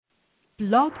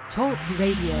Blog Talk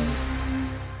Radio.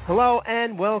 Hello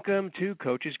and welcome to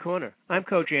Coach's Corner. I'm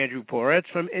Coach Andrew Poretz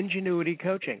from Ingenuity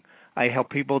Coaching. I help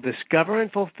people discover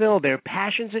and fulfill their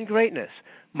passions and greatness.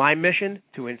 My mission,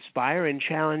 to inspire and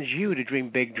challenge you to dream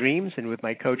big dreams, and with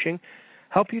my coaching,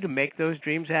 help you to make those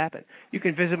dreams happen. You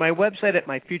can visit my website at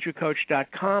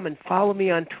myfuturecoach.com and follow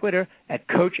me on Twitter at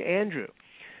Coach Andrew.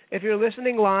 If you're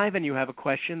listening live and you have a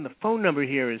question, the phone number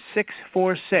here is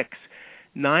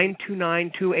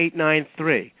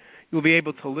 646-929-2893. You'll be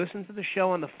able to listen to the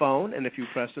show on the phone, and if you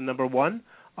press the number 1,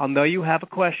 I'll know you have a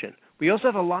question. We also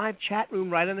have a live chat room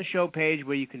right on the show page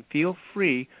where you can feel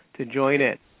free to join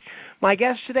in. My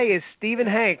guest today is Stephen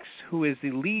Hanks, who is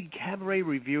the lead cabaret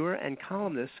reviewer and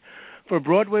columnist for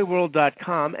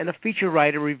BroadwayWorld.com and a feature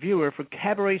writer-reviewer for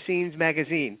Cabaret Scenes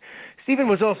Magazine. Stephen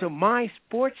was also my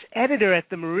sports editor at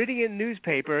the Meridian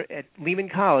newspaper at Lehman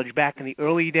College back in the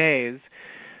early days,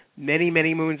 many,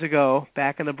 many moons ago,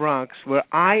 back in the Bronx, where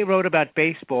I wrote about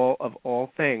baseball of all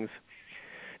things.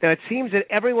 Now, it seems that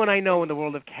everyone I know in the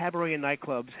world of cabaret and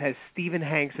nightclubs has Stephen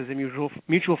Hanks as a mutual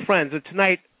friend. So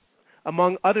tonight,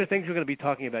 among other things, we're going to be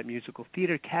talking about musical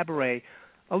theater, cabaret,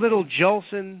 a little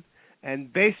Jolson,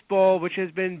 and baseball, which has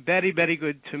been very, very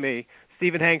good to me.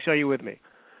 Stephen Hanks, are you with me?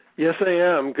 Yes, I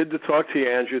am. Good to talk to you,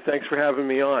 Andrew. Thanks for having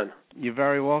me on. You're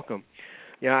very welcome.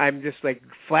 You know, I'm just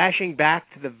flashing back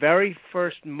to the very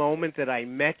first moment that I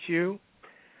met you.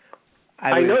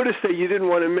 I noticed that you didn't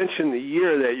want to mention the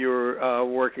year that you were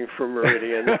working for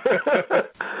Meridian.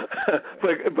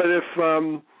 but if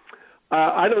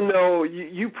I don't know,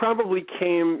 you probably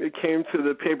came to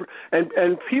the paper,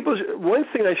 and people. One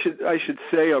thing I should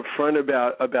say up front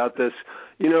about this,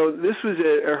 you know, this was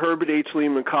a Herbert H.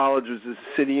 Lehman College, was a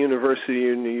city university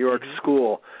in New York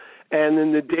school. And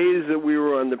in the days that we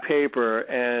were on the paper,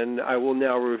 and I will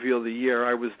now reveal the year,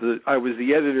 I was the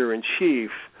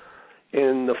editor-in-chief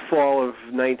in the fall of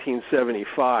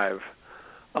 1975,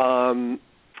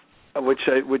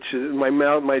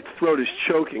 my throat is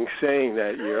choking saying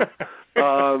that year.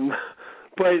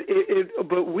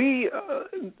 But we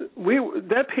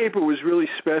that paper was really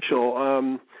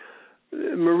special.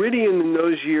 Meridian in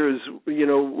those years, you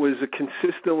know, was a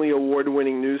consistently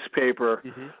award-winning newspaper,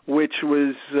 which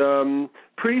was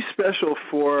pretty special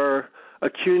for a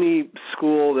CUNY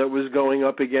school that was going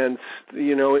up against,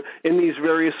 you know, in these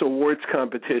various awards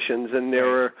competitions, and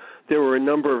there were a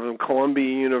number of them, Columbia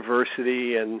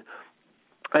University, and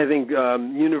I think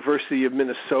University of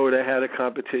Minnesota had a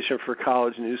competition for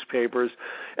college newspapers,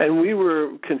 and we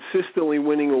were consistently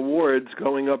winning awards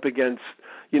going up against,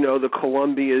 you know, the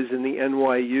Columbias and the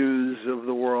NYUs of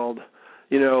the world,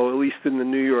 you know, at least in the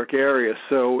New York area.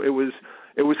 So it was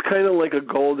kind of like a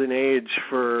golden age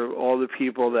for all the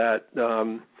people that,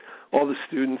 all the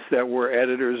students that were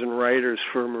editors and writers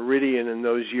for Meridian in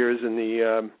those years in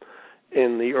the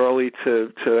early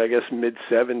to I guess mid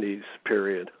 70s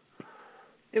period.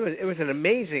 It was an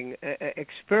amazing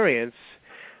experience,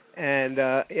 and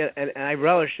I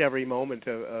relished every moment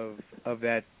of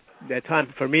that time.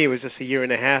 For me, it was just a year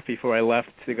and a half before I left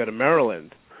to go to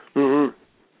Maryland. Mm-hmm.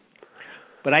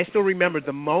 But I still remember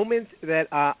the moment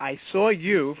that I saw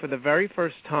you for the very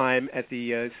first time at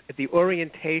the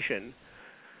orientation,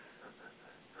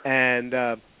 and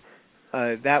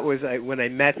that was when I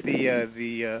met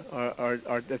the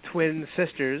twin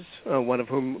sisters, one of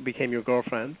whom became your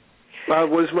girlfriend.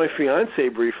 Was my fiancée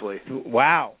briefly.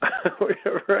 Wow.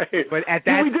 Right. But at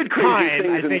that we did crazy time,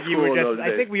 things I think you were just.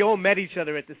 I think we all met each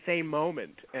other at the same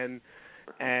moment, and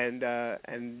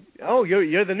oh,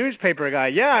 you're the newspaper guy.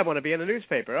 Yeah, I want to be in the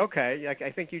newspaper. Okay,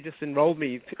 I think you just enrolled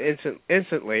me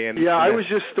instantly. And yeah, I was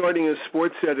just starting as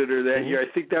sports editor that year. I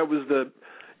think that was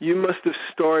you must have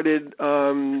started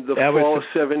the fall of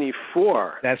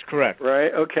 '74. That's correct.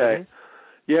 Right. Okay.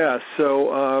 Yeah.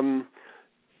 So.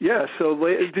 Yeah, so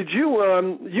did you?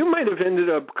 You might have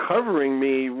ended up covering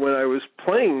me when I was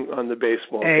playing on the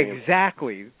baseball team.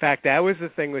 Exactly. In fact, that was the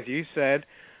thing was you said,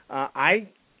 I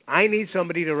need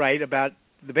somebody to write about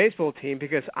the baseball team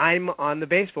because I'm on the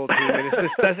baseball team, and it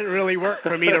just doesn't really work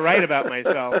for me to write about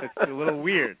myself. It's a little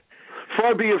weird.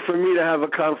 Far be it from me to have a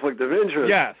conflict of interest.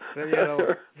 Yes, you know,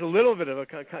 it's a little bit of a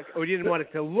or you didn't want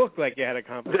it to look like you had a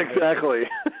conflict. Exactly.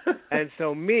 And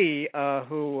so me,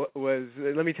 who was,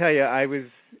 let me tell you, I was,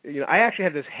 you know, I actually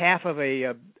had this half of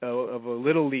a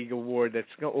little league award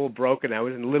that's all broken. I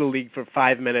was in little league for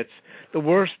 5 minutes, the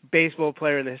worst baseball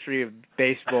player in the history of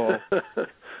baseball.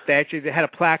 They had a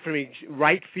plaque for me,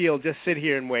 right field, just sit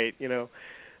here and wait, you know.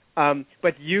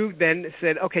 But you then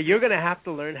said, okay, you're going to have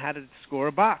to learn how to score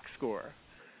a box score.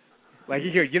 Like,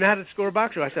 you know how to score a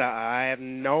box score? I said, I have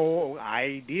no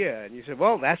idea. And you said,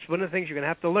 well, that's one of the things you're going to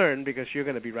have to learn because you're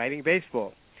going to be writing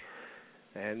baseball.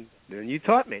 and then you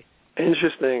taught me.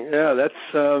 Interesting. Yeah, that's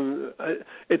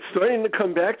it's starting to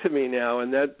come back to me now,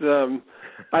 and that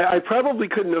I probably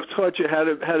couldn't have taught you how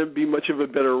to be much of a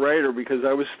better writer because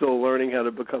I was still learning how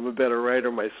to become a better writer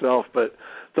myself. But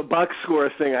the box score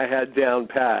thing I had down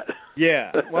pat.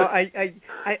 Yeah. Well,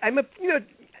 I'm a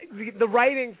the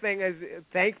writing thing has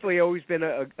thankfully always been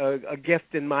a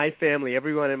gift in my family.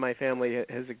 Everyone in my family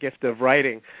has a gift of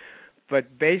writing.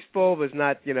 But baseball was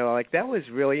not, that was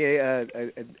really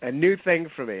a new thing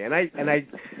for me. And I,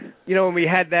 when we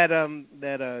had that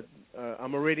a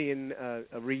Meridian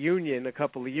reunion a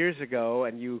couple of years ago,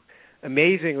 and you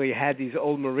amazingly had these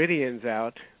old Meridians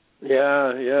out.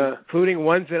 Yeah. Including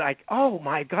ones that oh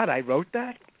my God, I wrote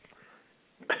that.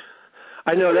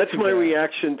 I know that's my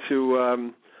reaction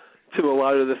to a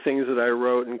lot of the things that I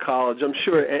wrote in college. I'm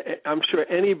sure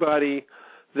anybody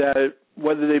that,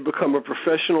 whether they become a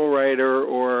professional writer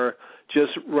or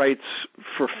just writes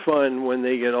for fun when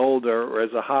they get older or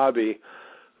as a hobby,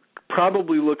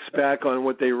 probably looks back on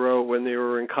what they wrote when they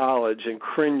were in college and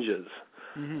cringes.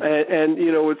 Mm-hmm.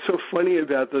 And what's so funny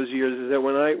about those years is that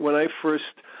when I first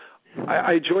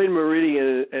joined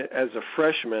Meridian as a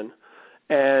freshman,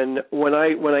 and when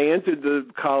I entered the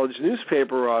college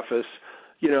newspaper office,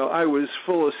 I was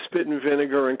full of spit and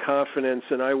vinegar and confidence,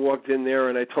 and I walked in there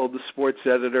and I told the sports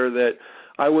editor that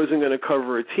I wasn't going to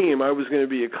cover a team. I was going to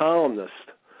be a columnist.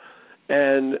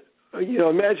 And,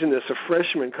 imagine this, a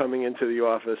freshman coming into the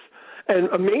office. And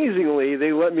amazingly,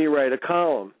 they let me write a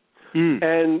column. Mm.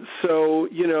 And so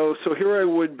here I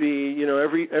would be,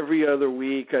 every other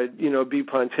week I'd, be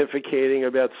pontificating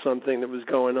about something that was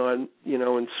going on,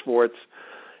 in sports.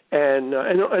 And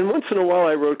once in a while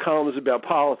I wrote columns about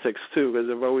politics too, because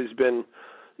I've always been,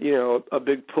 a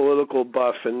big political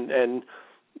buff, and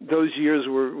those years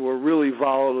were really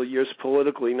volatile years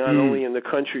politically, not only in the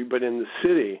country but in the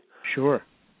city. Sure.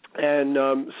 And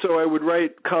so I would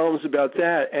write columns about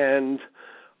that, and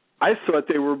I thought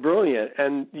they were brilliant.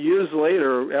 And years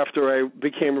later, after I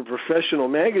became a professional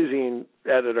magazine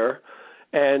editor,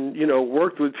 and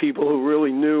worked with people who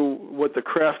really knew what the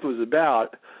craft was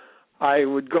about, I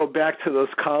would go back to those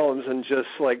columns and just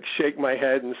shake my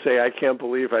head and say, I can't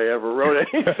believe I ever wrote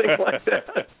anything like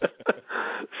that.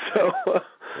 So,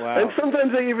 wow. And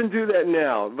sometimes I even do that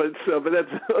now, but that's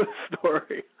another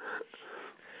story.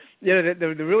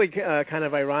 The really kind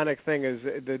of ironic thing is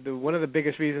the one of the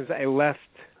biggest reasons I left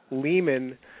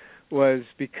Lehman was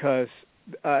because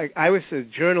I was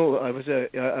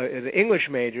an English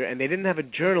major, and they didn't have a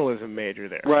journalism major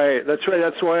there. Right, that's right.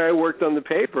 That's why I worked on the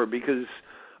paper, because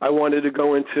I wanted to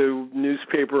go into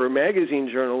newspaper or magazine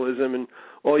journalism, and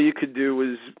all you could do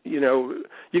was,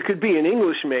 you could be an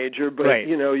English major, but right.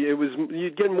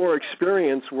 You'd get more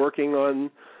experience working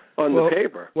on the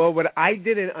paper. Well, what I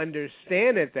didn't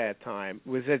understand at that time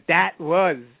was that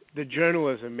was the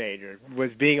journalism major, was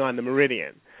being on the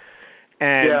Meridian,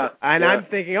 and I'm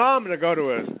thinking, I'm going to go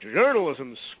to a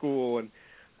journalism school,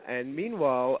 and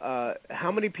meanwhile,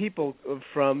 how many people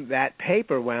from that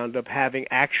paper wound up having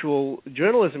actual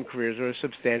journalism careers, or a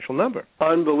substantial number?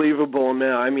 Unbelievable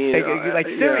amount. I mean,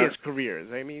 serious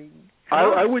careers. I mean,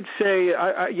 I would say,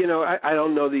 I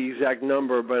don't know the exact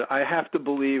number, but I have to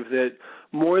believe that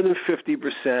more than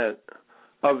 50%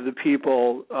 of the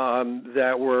people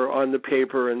that were on the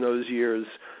paper in those years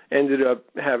ended up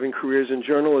having careers in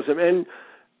journalism. And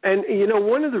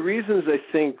one of the reasons I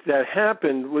think that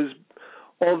happened was,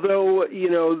 although,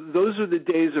 those are the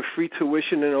days of free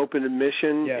tuition and open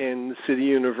admission in City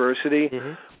University,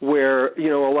 mm-hmm. where,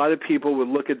 a lot of people would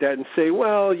look at that and say,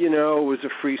 well, it was a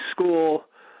free school.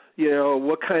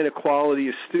 What kind of quality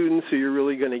of students are you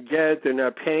really going to get? They're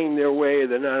not paying their way.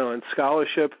 They're not on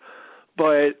scholarship.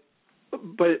 But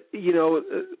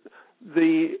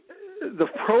the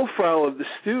profile of the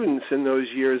students in those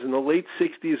years, in the late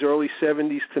 60s, early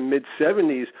 70s to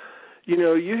mid-70s,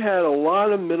 you had a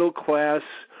lot of middle-class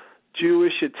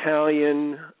Jewish,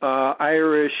 Italian,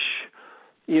 Irish,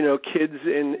 kids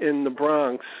in the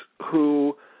Bronx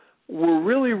who were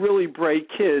really, really bright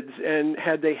kids, and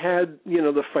had they had,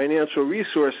 the financial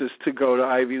resources to go to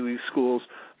Ivy League schools,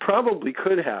 probably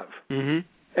could have. Mm-hmm.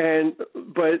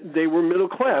 But they were middle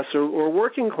class or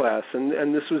working class,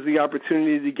 and this was the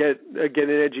opportunity to get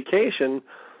an education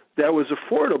that was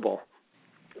affordable.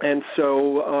 And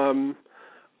so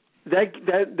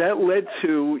that led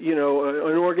to,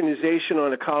 an organization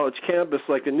on a college campus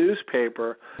like a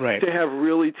newspaper, right, to have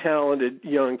really talented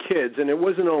young kids. And it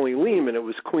wasn't only Lehman, it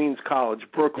was Queens College,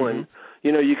 Brooklyn.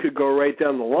 Mm-hmm. You could go right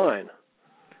down the line.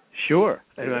 Sure.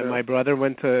 And my brother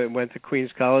went to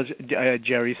Queens College.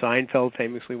 Jerry Seinfeld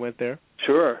famously went there.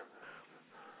 Sure.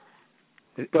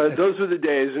 But those were the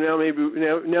days. Now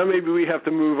maybe we have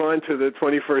to move on to the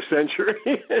 21st century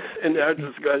in our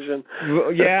discussion.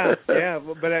 Well, yeah.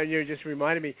 But you just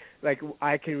reminded me. Like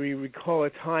I can recall a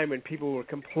time when people were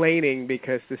complaining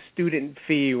because the student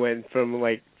fee went from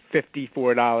like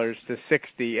 $54 to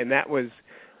 $60, and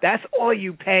that's all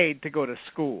you paid to go to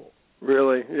school.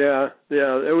 Really? Yeah.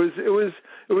 It was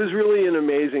really an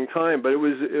amazing time, but it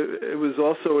was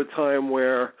also a time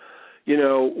where,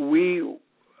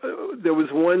 there was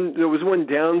one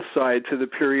downside to the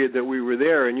period that we were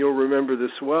there, and you'll remember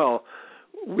this well.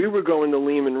 We were going to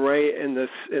Lehman right in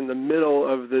the middle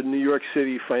of the New York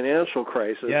City financial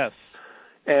crisis. Yes.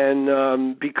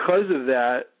 And because of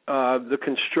that, the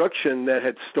construction that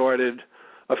had started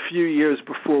a few years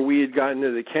before we had gotten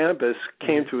to the campus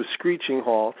came to a screeching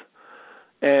halt.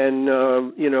 And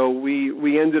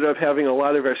we ended up having a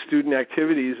lot of our student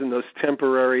activities in those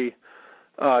temporary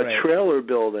trailer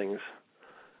buildings.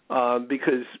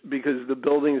 Because the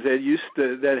buildings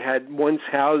that had once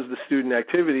housed the student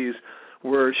activities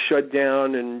were shut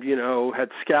down and had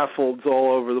scaffolds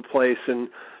all over the place, and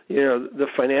the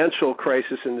financial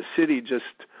crisis in the city just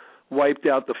wiped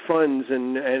out the funds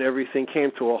and everything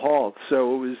came to a halt.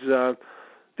 So it was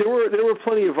there were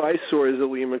plenty of eyesores at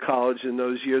Lehman College in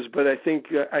those years, but I think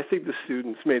the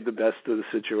students made the best of the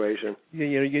situation.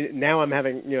 Now I'm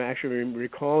having actually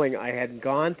recalling I had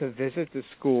gone to visit the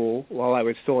school while I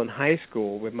was still in high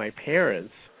school with my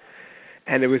parents,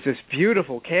 and it was this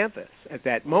beautiful campus at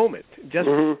that moment, just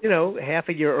half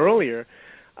a year earlier,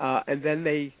 and then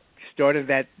they started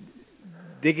that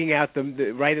digging out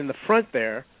the right in the front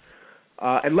there,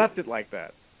 and left it like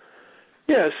that.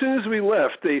 Yeah, as soon as we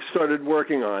left, they started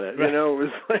working on it. Right. It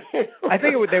was like I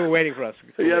think they were waiting for us.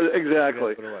 Yeah,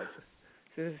 exactly. That's what it was.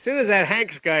 As soon as that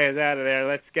Hanks guy is out of there,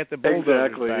 let's get the bulldozers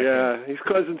Exactly. back Yeah, he's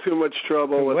causing too much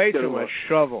trouble. Way too much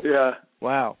trouble. Yeah.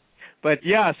 Wow. But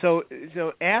yeah, so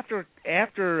after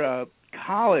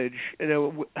college,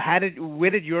 where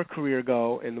did your career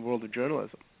go in the world of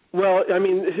journalism? Well, I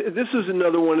mean, this was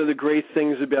another one of the great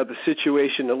things about the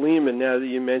situation at Lehman. Now that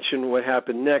you mentioned what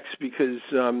happened next, because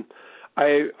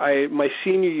my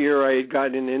senior year, I had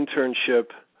gotten an internship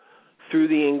through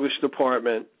the English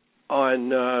department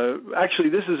on. Actually,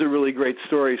 this is a really great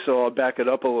story, so I'll back it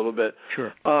up a little bit.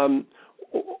 Sure.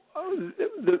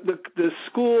 The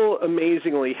school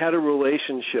amazingly had a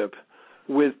relationship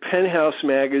with Penthouse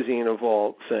magazine of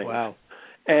all things. Wow.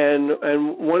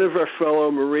 And one of our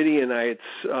fellow Meridianites,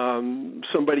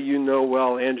 somebody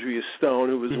well, Andrea Stone,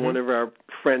 who was one of our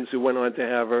friends who went on to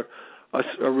have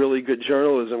a really good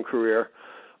journalism career,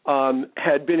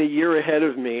 had been a year ahead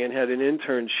of me and had an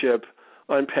internship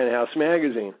on Penthouse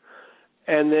magazine.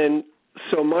 And then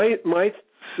so my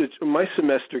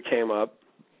semester came up,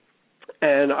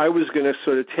 and I was going to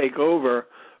sort of take over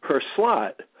her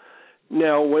slot.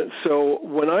 Now,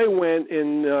 when I went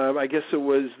in, I guess it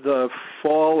was the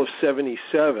fall of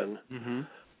 '77,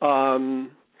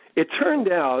 it turned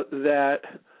out that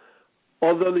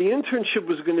although the internship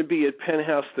was going to be at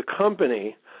Penthouse, the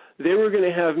company, they were going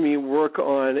to have me work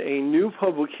on a new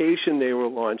publication they were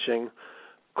launching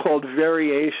called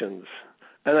Variations.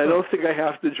 And I don't think I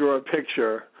have to draw a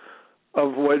picture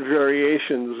of what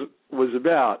Variations was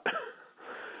about.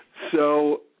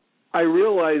 So I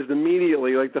realized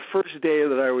immediately, like the first day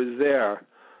that I was there,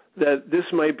 that this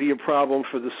might be a problem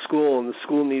for the school, and the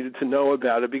school needed to know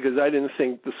about it because I didn't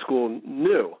think the school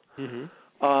knew.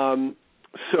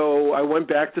 So I went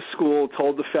back to school,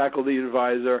 told the faculty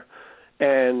advisor,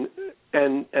 and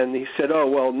he said, "Oh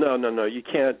well, no, you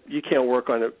can't work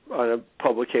on a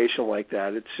publication like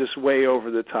that. It's just way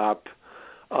over the top.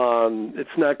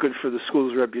 It's not good for the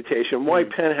school's reputation. Why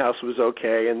Penthouse was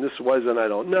okay and this wasn't, I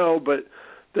don't know, but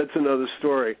that's another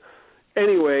story."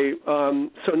 Anyway,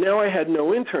 so now I had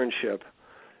no internship,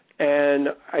 and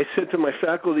I said to my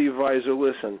faculty advisor,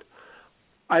 "Listen,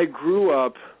 I grew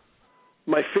up.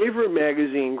 My favorite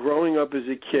magazine growing up as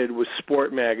a kid was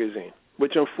Sport Magazine,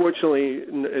 which unfortunately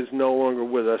is no longer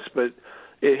with us, but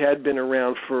it had been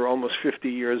around for almost 50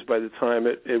 years by the time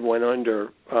it went under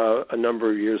a number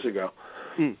of years ago.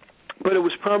 But it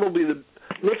was probably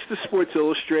next to Sports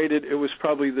Illustrated, it was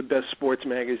probably the best sports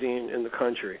magazine in the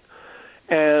country.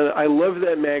 And I loved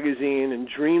that magazine and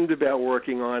dreamed about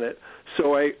working on it.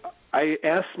 So I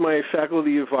asked my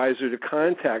faculty advisor to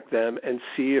contact them and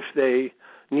see if they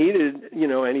needed,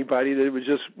 anybody that would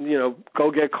just,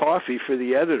 go get coffee for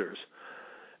the editors.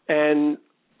 And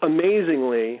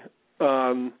amazingly,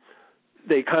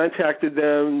 they contacted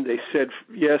them. They said,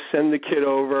 yes, send the kid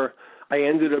over. I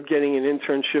ended up getting an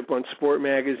internship on Sport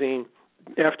Magazine.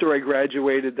 After I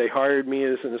graduated, they hired me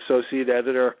as an associate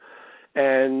editor.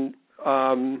 And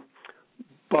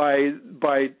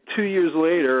by 2 years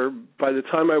later, by the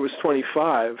time I was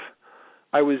 25,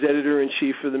 I was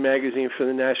editor-in-chief of the magazine for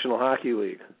the National Hockey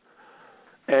League.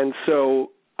 And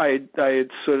so I had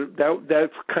sort of that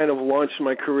kind of launched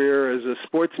my career as a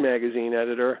sports magazine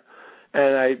editor,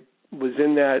 and I was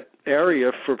in that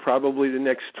area for probably the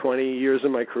next 20 years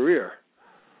of my career.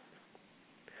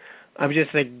 I'm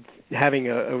just having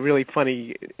a really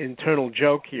funny internal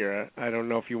joke here. I don't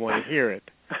know if you want to hear it.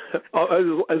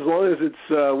 As long as it's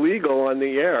legal on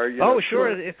the air. Sure,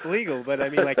 it's legal. But I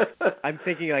mean, like, I'm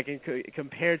thinking, like,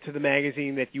 compared to the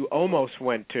magazine that you almost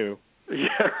went to. Yeah.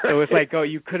 Right. So it's like,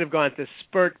 you could have gone to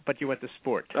Spurt, but you went to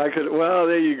Sport. I could. Well,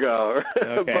 there you go.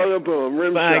 Okay. Bada boom,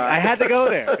 rim shot. I had to go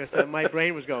there because my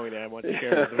brain was going there. I wanted to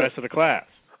share with the rest of the class.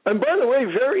 And by the way,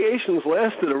 variations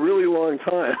lasted a really long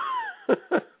time.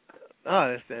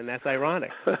 And that's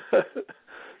ironic.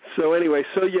 So anyway,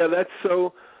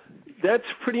 that's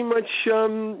pretty much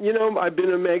I've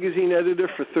been a magazine editor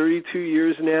for 32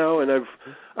 years now, and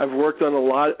I've worked on a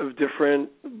lot of different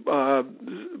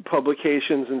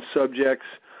publications and subjects.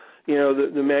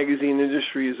 The magazine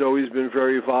industry has always been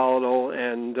very volatile,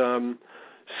 and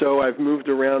so I've moved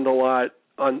around a lot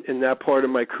in that part of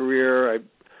my career.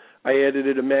 I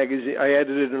edited a magazine. I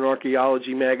edited an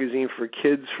archaeology magazine for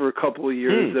kids for a couple of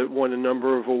years that won a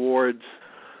number of awards.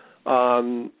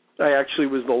 I actually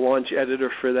was the launch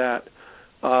editor for that.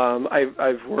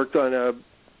 I've worked on a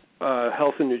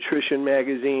health and nutrition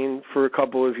magazine for a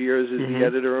couple of years as the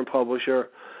editor and publisher.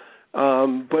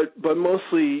 But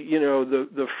mostly,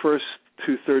 the first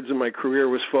 2/3 of my career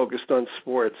was focused on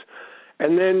sports.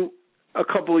 And then a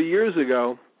couple of years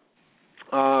ago,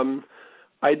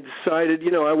 I decided,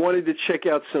 I wanted to check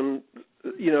out some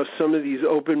of these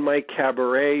open mic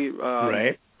cabaret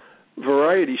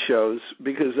variety shows,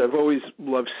 because I've always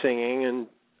loved singing, and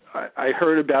I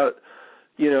heard about,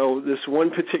 this one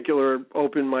particular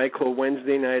open mic called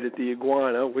Wednesday Night at the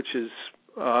Iguana, which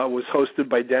was hosted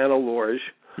by Dana Lorge,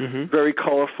 very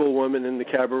colorful woman in the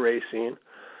cabaret scene.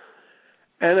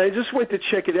 And I just went to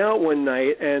check it out one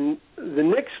night, and the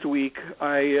next week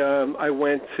I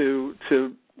went to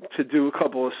do a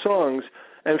couple of songs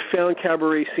and found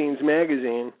Cabaret Scenes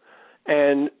Magazine,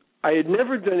 and I had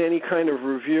never done any kind of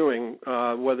reviewing,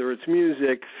 whether it's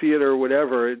music, theater,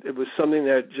 whatever. It was something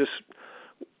that just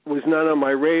was not on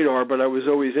my radar, but I was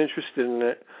always interested in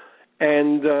it.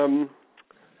 And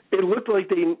it looked like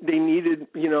they needed,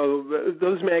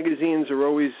 those magazines are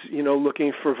always,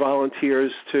 looking for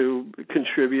volunteers to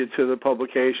contribute to the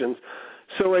publications.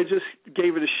 So I just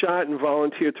gave it a shot and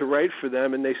volunteered to write for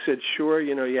them, and they said, sure,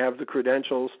 you have the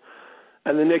credentials.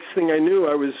 And the next thing I knew,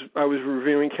 I was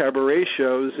reviewing cabaret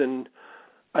shows, and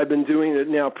I've been doing it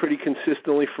now pretty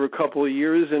consistently for a couple of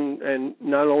years, and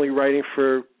not only writing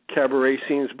for Cabaret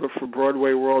Scenes, but for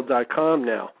BroadwayWorld.com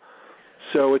now.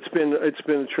 So it's been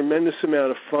a tremendous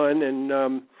amount of fun, and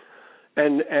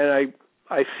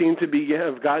I seem to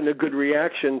have gotten a good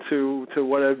reaction to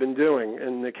what I've been doing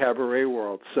in the cabaret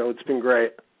world. So it's been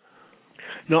great.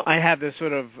 No, I have this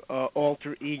sort of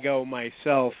alter ego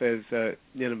myself as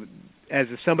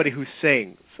somebody who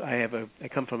sings. I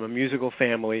come from a musical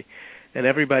family, and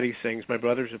everybody sings. My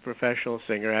brother's a professional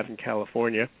singer out in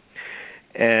California,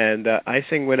 and I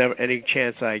sing whenever any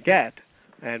chance I get.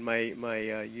 And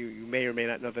you may or may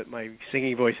not know that my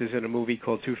singing voice is in a movie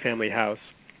called Two Family House.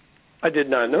 I did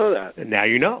not know that. And now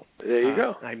you know. There you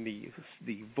go. I'm the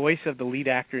voice of the lead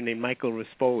actor named Michael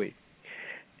Rispoli.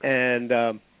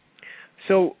 And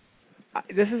so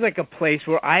this is like a place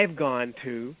where I've gone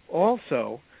to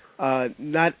also,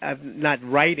 not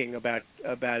writing about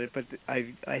it, but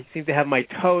I seem to have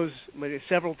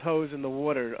several toes in the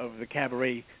water of the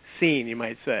cabaret scene, you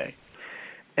might say.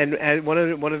 And one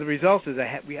of the results is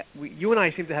you and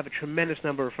I seem to have a tremendous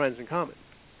number of friends in common.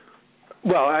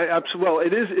 Well,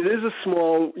 it is a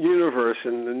small universe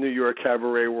in the New York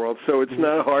cabaret world, so it's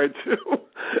not hard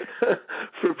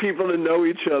for people to know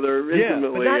each other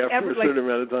intimately after a certain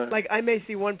amount of time. Like I may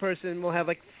see one person, we'll have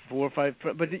like 4 or 5,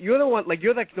 but you're the one,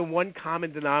 you're like the one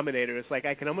common denominator. It's like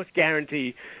I can almost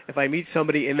guarantee if I meet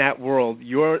somebody in that world,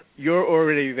 you're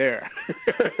already there.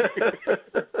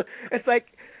 It's like,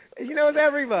 it's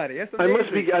everybody. I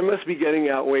must be getting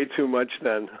out way too much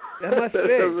then. That must be.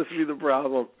 That must be the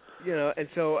problem. And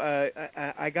so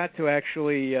I got to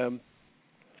actually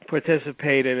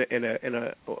participate in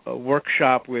a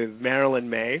workshop with Marilyn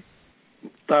May.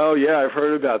 Oh yeah, I've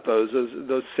heard about those.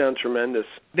 Those sound tremendous.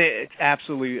 It's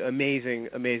absolutely amazing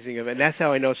event. And that's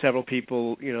how I know several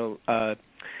people.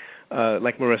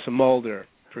 Like Marissa Mulder,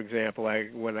 for example.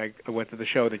 When I went to the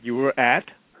show that you were at.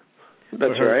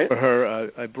 That's right. For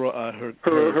her, I brought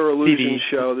her illusion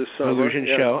TV show this summer. Illusion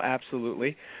show,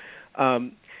 absolutely.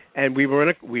 and we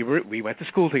went to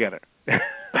school together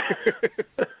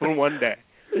for one day.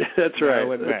 That's right.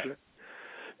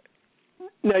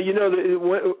 Now,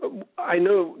 I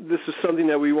know this is something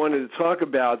that we wanted to talk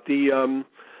about. The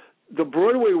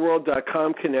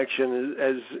BroadwayWorld.com connection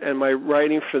and my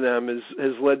writing for them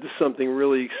has led to something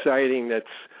really exciting that's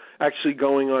actually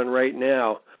going on right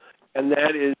now, and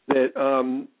that is that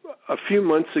a few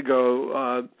months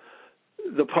ago,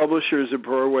 the publishers of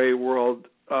Broadway World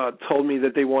told me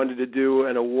that they wanted to do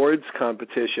an awards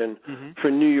competition for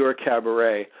New York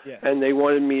Cabaret, and they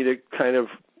wanted me to kind of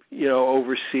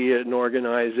oversee it and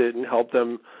organize it and help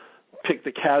them pick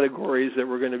the categories that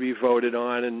were going to be voted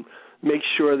on and make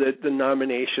sure that the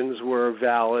nominations were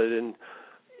valid and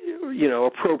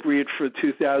appropriate for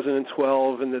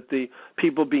 2012, and that the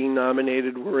people being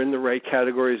nominated were in the right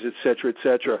categories, et cetera, et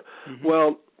cetera.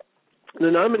 Well, the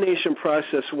nomination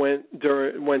process went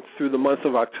through the month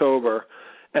of October,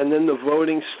 and then the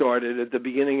voting started at the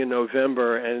beginning of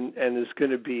November and is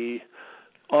going to be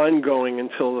ongoing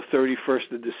until the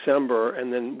 31st of December,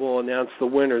 and then we'll announce the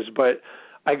winners. But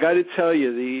I got to tell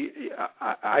you,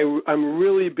 I'm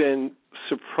really been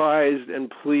surprised and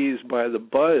pleased by the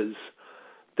buzz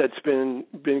that's been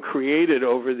created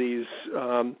over these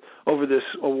over this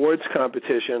awards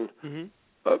competition.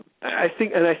 I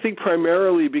think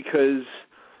primarily because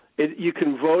you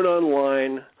can vote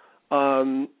online.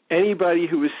 Anybody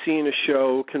who has seen a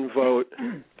show can vote.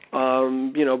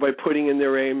 By putting in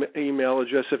their email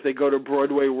address. If they go to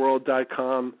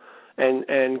BroadwayWorld.com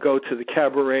and go to the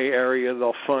cabaret area,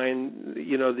 they'll find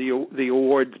the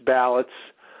awards ballots.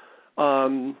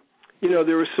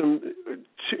 There were some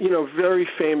very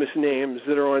famous names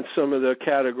that are on some of the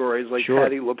categories, like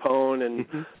Patti LuPone and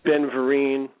Ben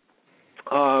Vereen.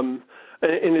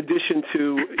 In addition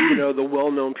to the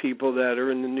well-known people that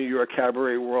are in the New York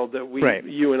cabaret world that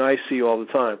you and I see all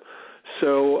the time.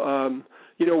 So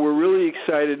we're really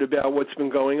excited about what's been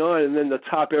going on. And then to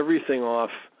top everything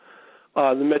off,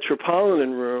 the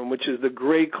Metropolitan Room, which is the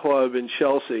great club in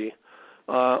Chelsea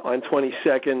on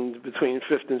 22nd between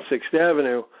 5th and 6th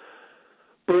Avenue,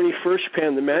 Bernie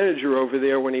Firshpan, the manager over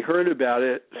there, when he heard about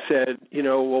it, said,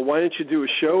 well, why don't you do a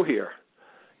show here?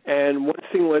 And one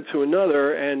thing led to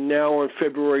another, and now on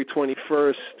February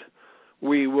 21st,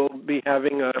 we will be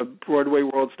having a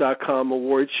BroadwayWorlds.com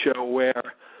awards show where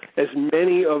as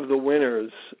many of the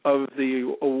winners of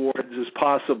the awards as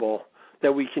possible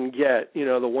that we can get,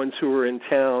 the ones who are in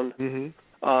town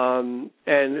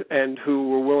and who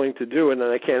were willing to do it, and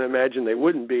I can't imagine they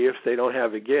wouldn't be if they don't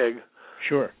have a gig,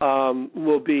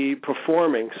 will be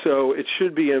performing. So it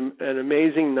should be an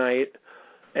amazing night,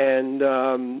 and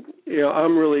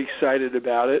I'm really excited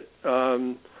about it.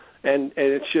 And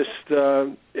it's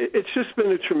just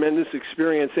been a tremendous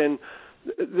experience. And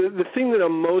the thing that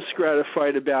I'm most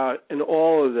gratified about in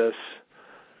all of this,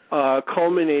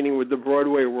 culminating with the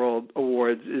Broadway World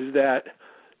Awards, is that,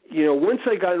 once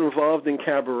I got involved in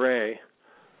cabaret,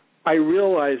 I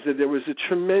realized that there was a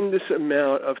tremendous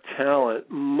amount of talent,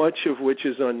 much of which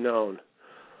is unknown.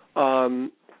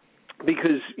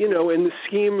 Because, in the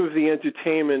scheme of the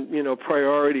entertainment,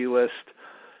 priority list,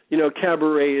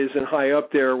 cabaret isn't high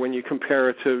up there when you compare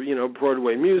it to,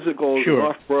 Broadway musicals and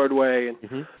off-Broadway.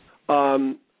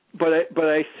 But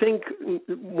I think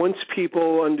once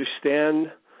people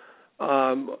understand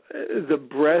the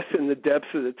breadth and the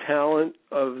depth of the talent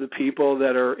of the people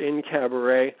that are in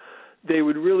cabaret, they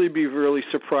would really be really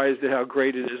surprised at how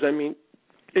great it is. I mean,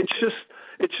 it's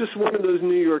just one of those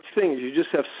New York things. You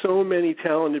just have so many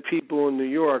talented people in New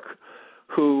York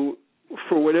who,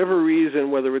 for whatever reason,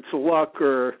 whether it's luck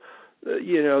or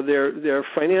their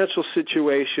financial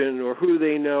situation or who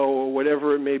they know or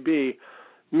whatever it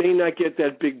may not get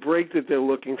that big break that they're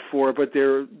looking for, but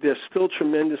they're still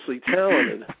tremendously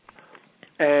talented.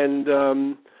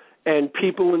 And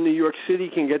people in New York City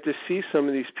can get to see some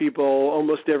of these people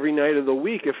almost every night of the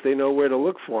week if they know where to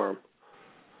look for them.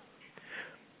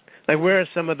 Like, where are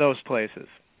some of those places?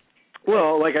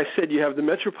 Well, like I said, you have the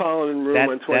Metropolitan Room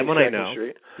on 22nd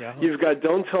Street. Yeah. You've got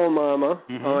Don't Tell Mama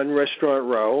on Restaurant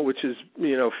Row, which is,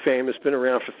 famous, been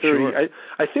around for 30 years.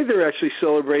 I think they're actually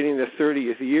celebrating their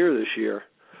 30th year this year.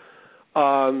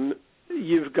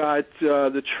 You've got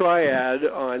the Triad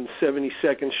on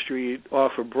 72nd Street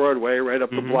off of Broadway, right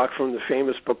up the block from the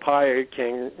famous Papaya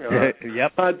King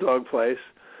hot dog place.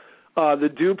 The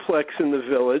Duplex in the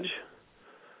Village.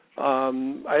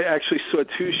 I actually saw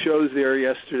 2 shows there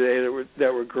yesterday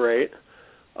that were great.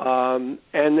 And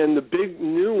then the big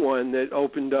new one that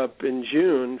opened up in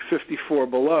June, 54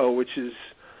 Below, which is,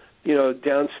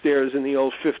 downstairs in the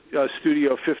old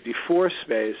Studio 54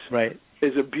 space,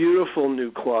 is a beautiful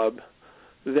new club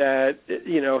that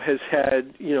has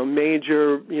had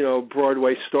major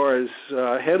Broadway stars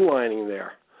headlining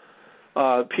there.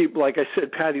 People like I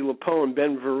said, Patti LuPone,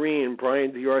 Ben Vereen,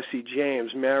 Brian d'Arcy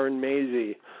James, Marin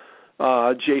Mazzie,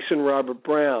 Jason Robert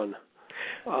Brown,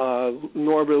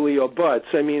 Norbert Leo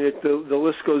Butz. I mean, the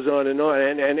list goes on, and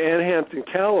Anne Hampton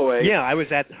Callaway. Yeah, I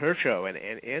was at her show and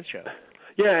Anne's show.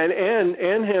 Yeah, and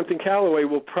Anne Hampton Callaway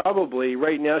will probably,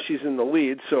 right now she's in the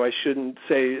lead, so I shouldn't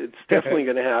say it's definitely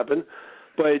going to happen,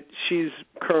 but she's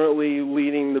currently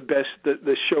leading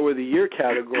the show of the year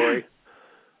category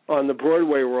on the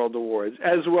Broadway World Awards,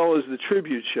 as well as the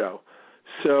tribute show.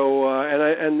 So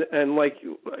and like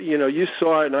you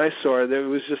saw it and I saw it, it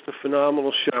was just a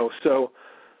phenomenal show. So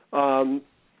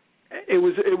it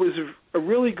was a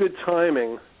really good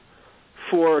timing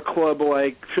for a club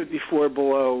like 54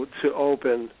 Below to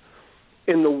open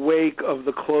in the wake of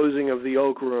the closing of the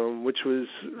Oak Room, which was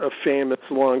a famous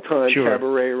long-time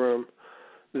cabaret room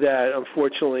that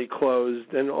unfortunately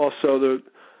closed, and also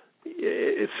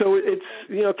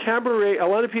cabaret. A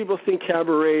lot of people think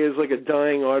cabaret is like a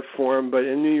dying art form, but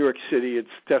in New York City, it's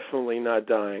definitely not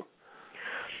dying.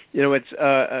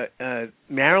 It's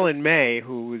Marilyn May,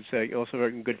 who was also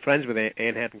very good friends with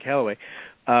Anne Hampton Callaway.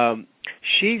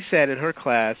 She said in her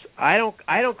class, I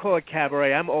don't call it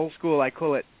cabaret. I'm old school. I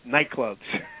call it nightclubs.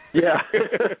 Yeah.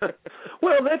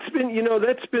 Well, that's been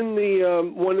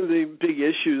the one of the big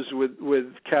issues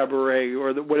with cabaret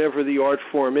or whatever the art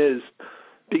form is,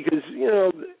 because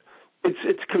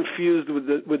it's confused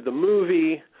with the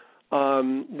movie.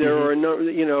 There are a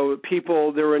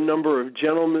number of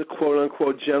gentlemen, quote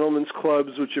unquote gentlemen's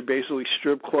clubs, which are basically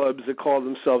strip clubs that call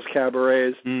themselves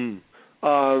cabarets.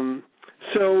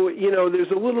 So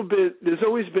there's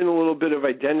always been a little bit of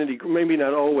identity, maybe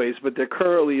not always, but there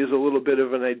currently is a little bit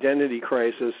of an identity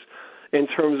crisis in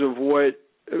terms of what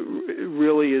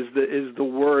really is the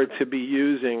word to be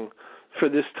using for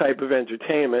this type of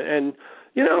entertainment. And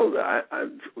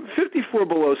 54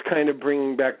 Below is kind of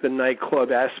bringing back the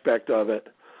nightclub aspect of it.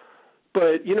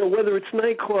 But whether it's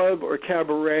nightclub or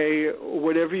cabaret, or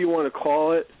whatever you want to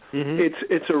call it,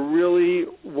 it's a really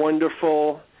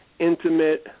wonderful,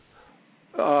 intimate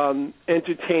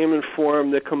entertainment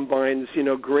form that combines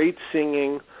great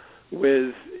singing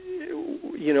with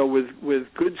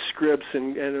good scripts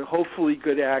and hopefully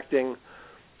good acting.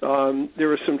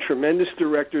 There are some tremendous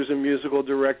directors and musical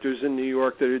directors in New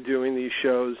York that are doing these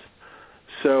shows.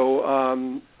 So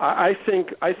I think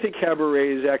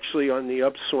cabaret is actually on the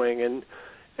upswing, and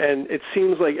it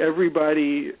seems like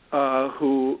everybody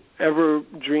who ever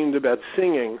dreamed about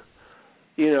singing,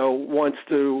 wants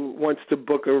to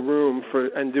book a room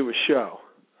and do a show.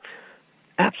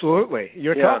 Absolutely,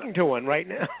 you're talking to one right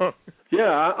now. Yeah,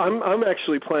 I'm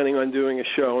actually planning on doing a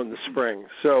show in the spring.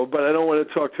 So, but I don't want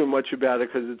to talk too much about it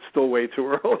because it's still way too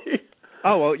early.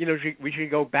 Oh well, we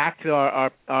should go back to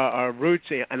our roots,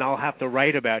 and I'll have to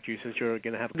write about you since you're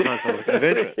going to have a conflict of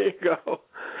interest. There you go.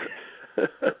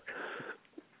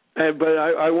 But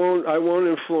I won't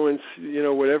influence.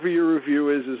 Whatever your review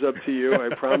is up to you. I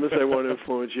promise I won't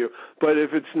influence you. But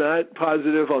if it's not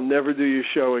positive, I'll never do your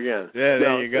show again. Yeah,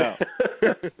 there you go.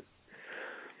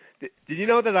 Did you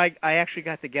know that I actually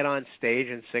got to get on stage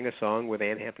and sing a song with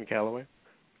Anne Hampton Callaway?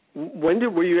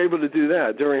 Were you able to do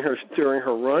that during her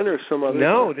run or some other?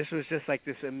 No, time? This was just like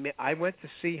this. I went to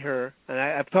see her, and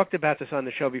I've talked about this on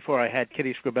the show before. I had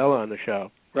Kitty Scribella on the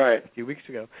show a few weeks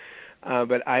ago,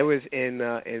 but I was in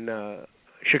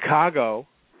Chicago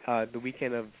the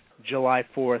weekend of July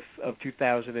 4th of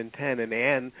 2010, and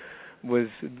Anne was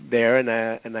there, and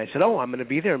I said, I'm going to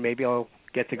be there. Maybe I'll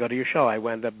get to go to your show. I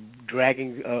wound up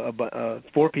dragging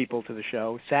 4 people to the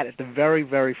show, sat at the very,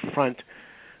 very front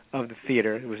of the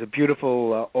theater. It was a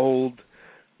beautiful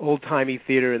old-timey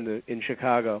theater in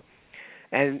Chicago.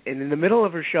 And in the middle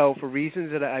of her show, for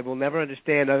reasons that I will never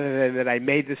understand other than that I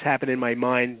made this happen in my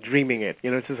mind, dreaming it.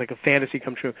 This is like a fantasy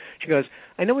come true. She goes,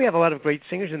 I know we have a lot of great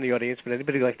singers in the audience, but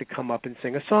anybody like to come up and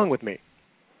sing a song with me?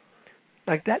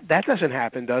 Like that doesn't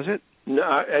happen, does it?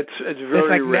 No, it's very it's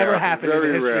like rare. Never happened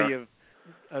very in the history rare. of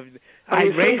I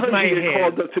mean, raised my you get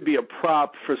hand. called up to be a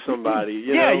prop for somebody.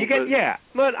 You get.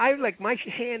 But I my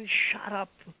hand shot up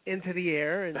into the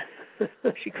air, and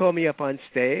she called me up on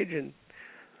stage, and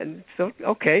so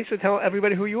so tell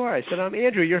everybody who you are. I said, I'm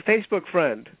Andrew, your Facebook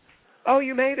friend. Oh,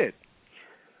 you made it.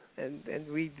 And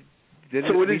we did.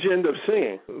 So what did you end up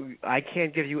singing? I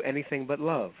Can't Give You Anything But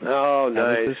Love. Oh, nice.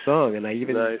 That was the song, and I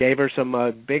even gave her some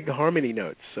big harmony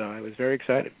notes. So I was very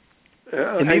excited.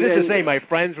 And needless to say, my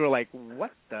friends were like,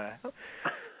 what the hell?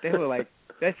 They were like,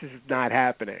 this is not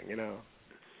happening,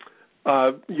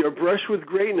 You're brushed with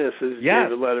greatness, as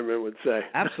David Letterman would say.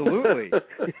 Absolutely.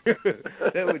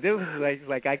 It was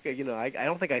like I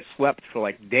don't think I slept for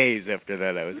like days after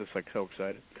that. I was just like so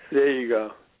excited. There you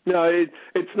go. No,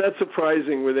 it's not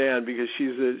surprising with Ann because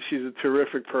she's a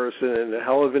terrific person and a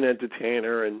hell of an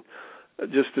entertainer and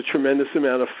just a tremendous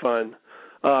amount of fun.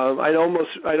 I'd almost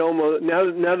now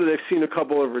that I've seen a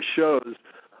couple of her shows,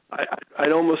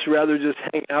 I'd almost rather just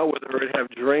hang out with her and have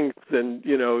drinks than,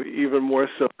 even more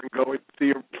so than go and see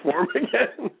her perform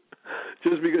again.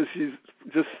 Just because she's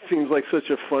just seems like such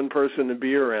a fun person to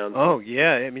be around. Oh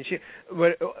yeah, I mean,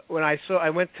 when I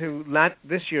went to not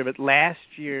this year but last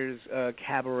year's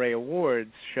Cabaret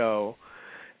Awards show,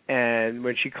 and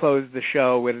when she closed the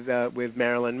show with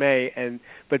Marilyn May,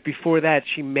 but before that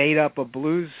she made up a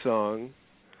blues song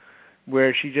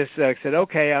where she just said,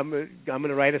 "Okay, I'm going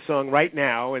to write a song right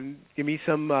now, and give me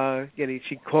some."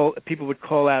 People would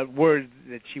call out words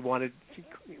that she wanted,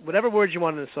 whatever words you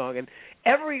wanted in the song, and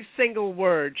every single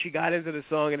word she got into the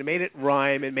song, and it made it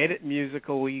rhyme, and made it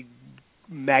musically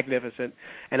magnificent.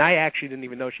 And I actually didn't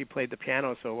even know she played the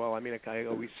piano so well. I mean, I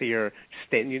always see her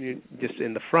standing just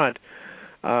in the front,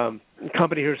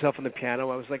 accompany herself on the piano.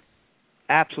 I was like,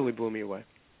 absolutely blew me away.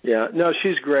 Yeah, no,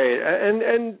 she's great,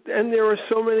 and there are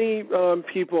so many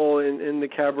people in the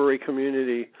cabaret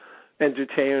community,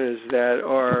 entertainers that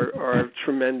are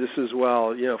tremendous as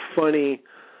well. Funny,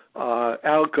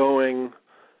 outgoing,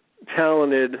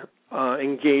 talented,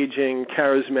 engaging,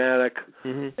 charismatic,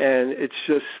 and it's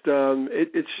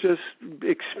just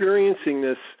experiencing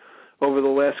this over the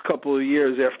last couple of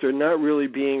years after not really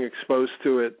being exposed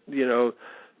to it,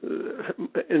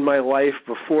 in my life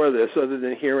before this, other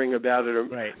than hearing about it.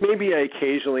 Right. Maybe I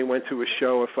occasionally went to a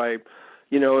show if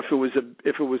it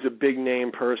was a big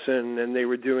name person and they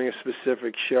were doing a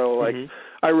specific show. Like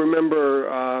I remember,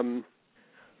 I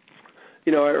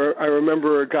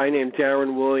remember a guy named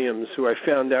Darren Williams who I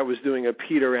found out was doing a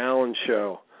Peter Allen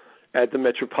show at the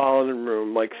Metropolitan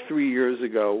Room like 3 years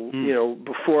ago.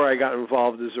 Before I got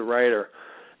involved as a writer.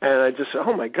 And I just said,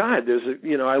 oh, my God,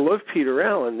 I love Peter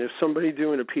Allen. There's somebody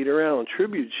doing a Peter Allen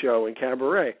tribute show in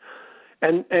Cabaret.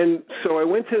 And so I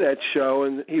went to that show,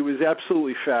 and he was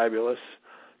absolutely fabulous,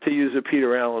 to use a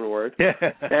Peter Allen word.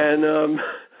 And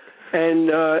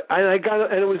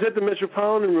it was at the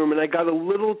Metropolitan Room, and I got a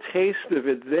little taste of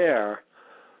it there,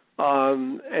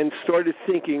 and started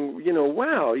thinking,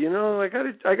 wow, I got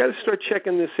to start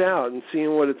checking this out and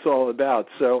seeing what it's all about.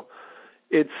 So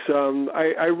it's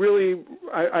I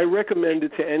recommend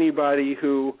it to anybody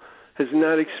who has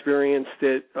not experienced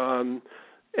it.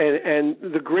 And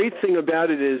the great thing about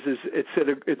it is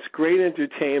it's great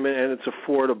entertainment and it's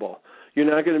affordable. You're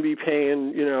not going to be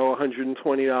paying $120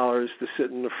 to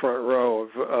sit in the front row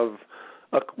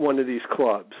of one of these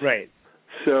clubs. Right.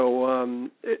 So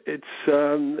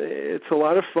it's a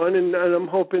lot of fun, and I'm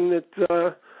hoping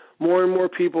that more and more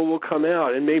people will come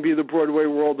out, and maybe the Broadway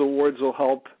World Awards will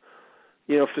help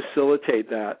facilitate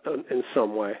that in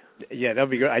some way. Yeah, that'd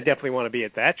be good. I definitely want to be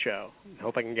at that show.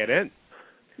 Hope I can get in.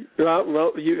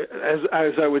 Well, as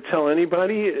I would tell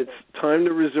anybody, it's time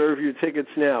to reserve your tickets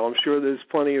now. I'm sure there's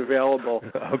plenty available.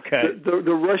 Okay.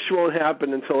 The rush won't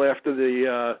happen until after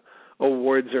the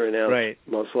awards are announced, right?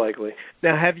 Most likely.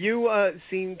 Now, have you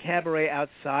seen Cabaret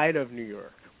outside of New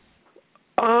York?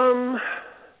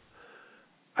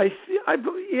 I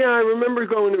remember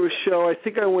going to a show. I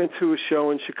think I went to a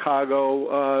show in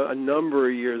Chicago a number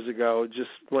of years ago, just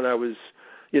when I was,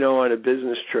 on a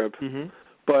business trip.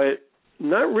 But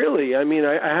not really. I mean,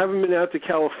 I haven't been out to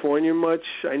California much.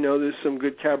 I know there's some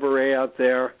good cabaret out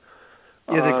there.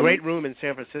 Yeah, there's a great room in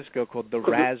San Francisco called the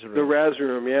Raz Room. The Raz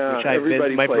Room, yeah. Which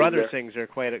everybody my brother there. sings there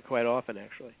quite often,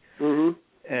 actually. And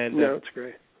it's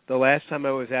great. The last time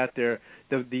I was out there,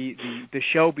 the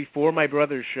show before my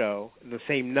brother's show, the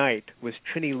same night, was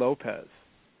Trini Lopez.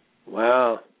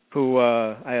 Wow. Who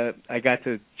I got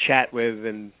to chat with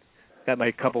and got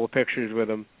my couple of pictures with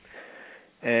him.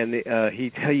 And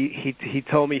he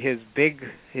told me his big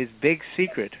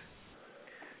secret,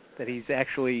 that he's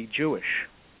actually Jewish.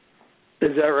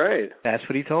 Is that right? That's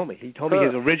what he told me. He told me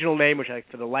his original name, which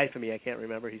for the life of me I can't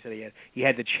remember. He said he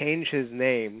had to change his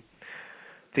name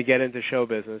to get into show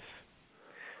business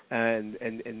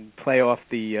and play off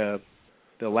the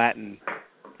Latin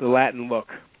look.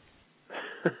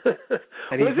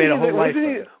 And he's made a whole life of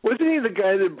it. Wasn't he the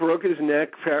guy that broke his neck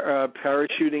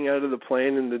parachuting out of the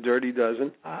plane in The Dirty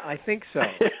Dozen? I think so.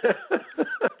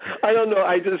 I don't know.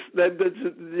 That's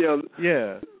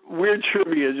yeah. Weird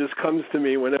trivia just comes to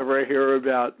me whenever I hear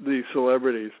about these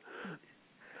celebrities.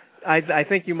 I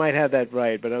think you might have that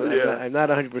right, but I'm not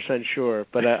 100% sure.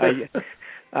 But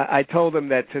I told him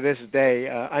that to this day,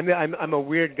 I'm a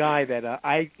weird guy that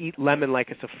I eat lemon like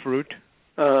it's a fruit.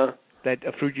 That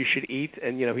a fruit you should eat,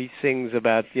 and he sings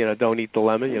about don't eat the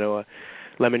lemon. A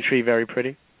lemon tree very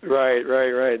pretty. Right.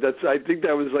 I think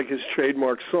that was like his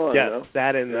trademark song. Yeah,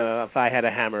 that and If I Had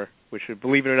a Hammer, which,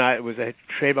 believe it or not, it was a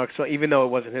trademark song. Even though it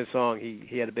wasn't his song,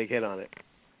 he had a big hit on it.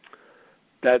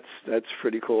 That's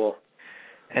pretty cool.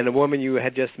 And the woman you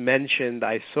had just mentioned,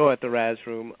 I saw at the Raz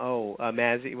Room.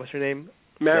 Mazzy, what's her name?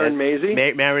 Marin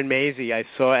Mazzie. Marin Mazzie, I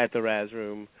saw at the Raz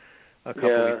Room a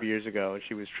couple of years ago, and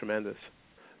she was tremendous.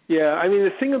 Yeah, I mean,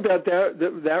 the thing about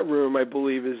that room, I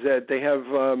believe, is that they have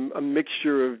a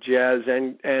mixture of jazz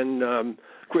and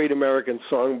great American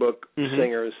songbook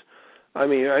singers. I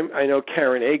mean, I know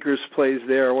Karen Akers plays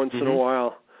there once in a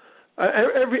while.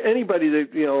 Anybody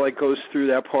that goes through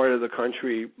that part of the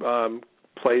country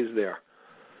plays there.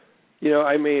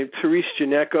 I mean, Therese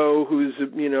Ginecco, who's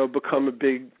become a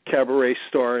big cabaret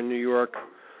star in New York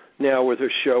now with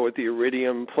her show at the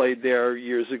Iridium, played there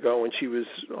years ago when she was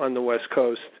on the West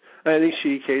Coast. I think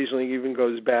she occasionally even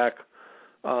goes back.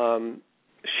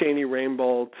 Shani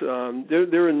Rainbolt.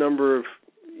 There are a number of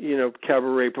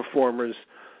cabaret performers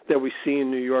that we see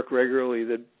in New York regularly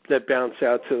that bounce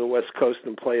out to the West Coast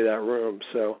and play that room.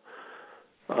 So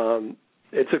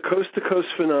it's a coast to coast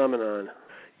phenomenon.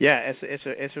 Yeah,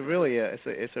 it's a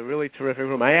really terrific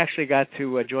room. I actually got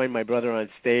to join my brother on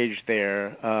stage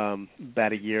there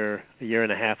about a year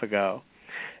and a half ago,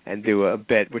 and do a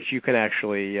bit, which you can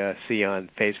actually see on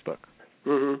Facebook.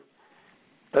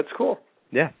 That's cool.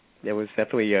 Yeah, it was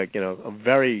definitely a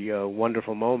very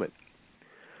wonderful moment.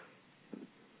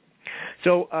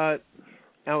 So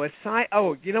now aside,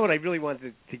 what I really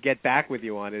wanted to get back with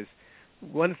you on is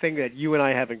one thing that you and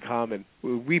I have in common.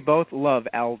 We both love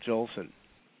Al Jolson.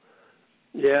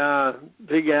 Yeah,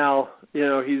 Big Al.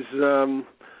 He's.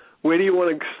 Where do you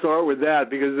want to start with that?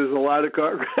 Because there's a lot of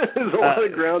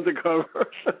ground to cover.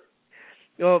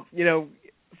 Well,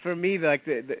 for me,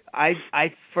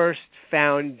 I first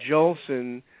found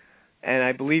Jolson, and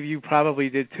I believe you probably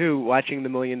did too, watching the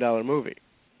 $1 Million Movie.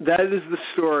 That is the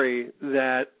story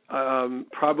that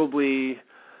probably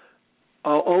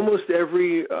almost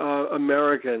every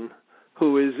American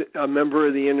who is a member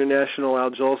of the International Al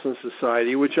Jolson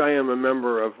Society, which I am a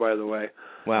member of, by the way.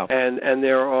 Wow. And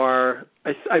there are,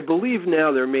 I believe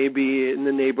now there may be in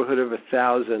the neighborhood of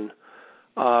 1,000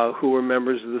 who are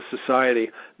members of the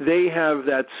society. They have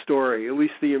that story, at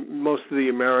least most of the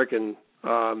American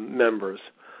members.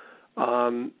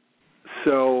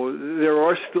 So there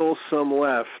are still some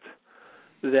left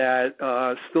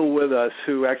that still with us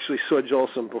who actually saw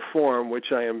Jolson perform,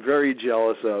 which I am very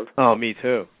jealous of. Oh, me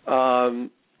too.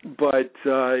 But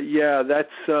that's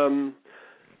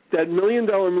that $1 Million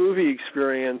Movie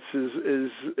experience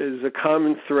is a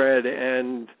common thread,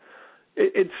 and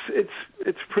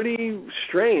it's pretty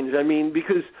strange. I mean,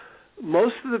 because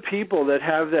most of the people that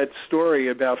have that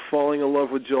story about falling in love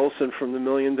with Jolson from the $1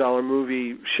 Million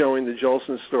Movie showing the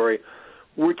Jolson story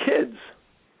were kids.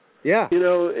 Yeah.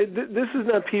 This is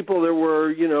not people that were,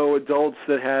 adults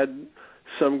that had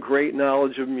some great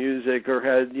knowledge of music or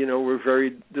had, were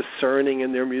very discerning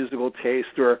in their musical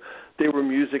taste, or they were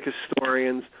music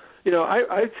historians.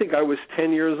 I think I was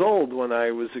 10 years old when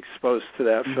I was exposed to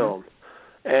that film.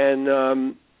 And,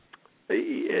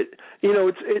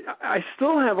 I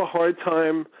still have a hard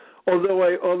time, although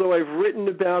I've written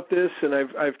about this and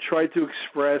I've tried to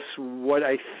express what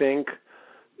I think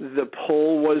the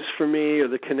pull was for me, or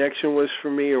the connection was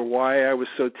for me, or why I was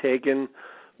so taken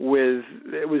with.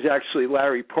 It was actually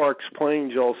Larry Parks playing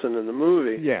Jolson in the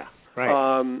movie. Yeah,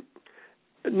 right.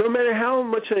 No matter how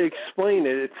much I explain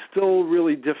it, it's still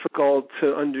really difficult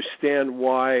to understand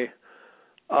why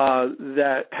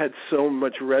that had so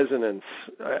much resonance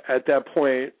at that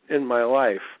point in my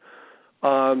life.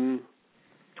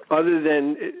 Other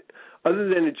than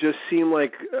it just seemed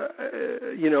like,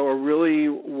 a really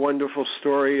wonderful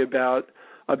story about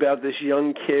this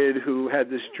young kid who had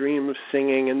this dream of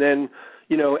singing, and then,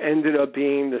 ended up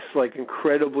being this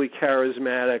incredibly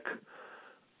charismatic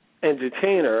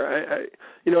entertainer.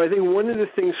 I think one of the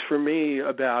things for me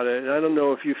about it, and I don't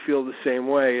know if you feel the same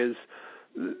way, is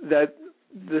that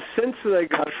the sense that I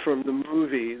got from the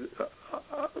movie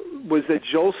was that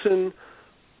Jolson,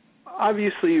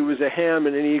 obviously he was a ham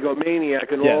and an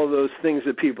egomaniac and all of those things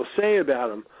that people say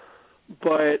about him,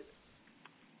 but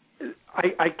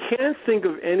I can't think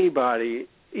of anybody,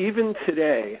 even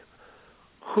today,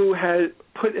 who had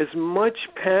put as much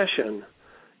passion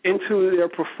into their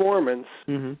performance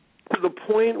to the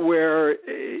point where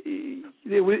it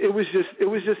was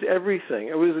just everything.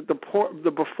 It was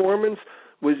the performance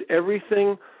was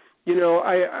everything You know,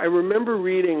 I remember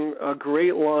reading a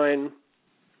great line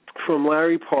from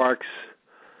Larry Parks,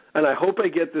 and I hope I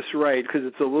get this right because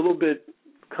it's a little bit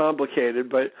complicated,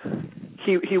 but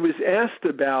he was asked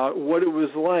about what it was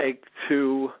like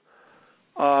to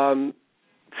do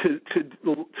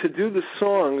the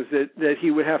songs that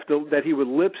he would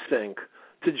lip sync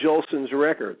to Jolson's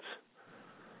records.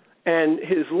 And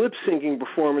his lip syncing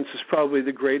performance is probably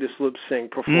the greatest lip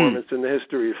sync performance in the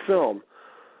history of film.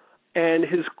 And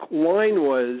his line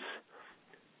was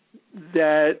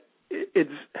that it's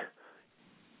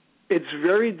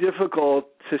very difficult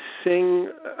to sing.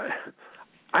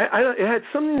 It had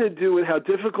something to do with how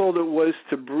difficult it was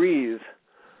to breathe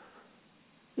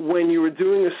when you were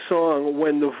doing a song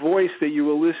when the voice that you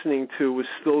were listening to was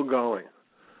still going.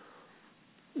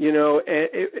 You know,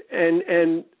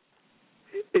 and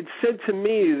it said to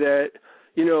me that,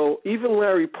 you know, even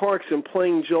Larry Parks in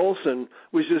playing Jolson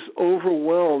was just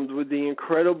overwhelmed with the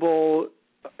incredible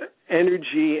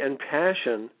energy and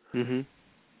passion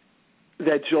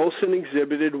that Jolson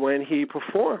exhibited when he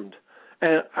performed.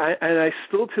 And I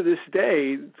still to this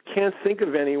day can't think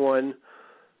of anyone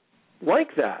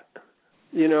like that.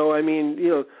 You know, I mean, you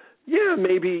know, yeah,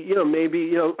 maybe,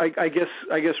 I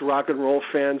guess rock and roll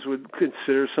fans would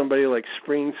consider somebody like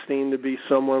Springsteen to be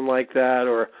someone like that,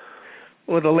 or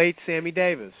the late Sammy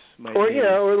Davis, or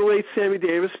the late Sammy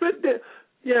Davis. But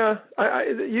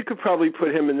you could probably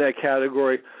put him in that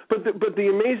category. But the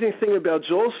amazing thing about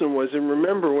Jolson was, and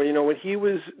remember when he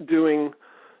was doing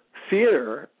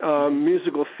theater,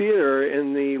 musical theater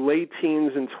in the late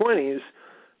teens and 20s,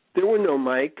 there were no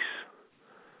mics.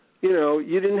 You know,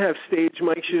 you didn't have stage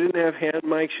mics, you didn't have hand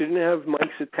mics, you didn't have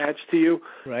mics attached to you.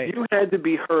 Right. You had to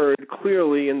be heard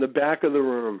clearly in the back of the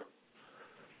room,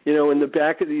 you know, in the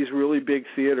back of these really big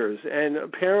theaters. And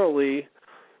apparently,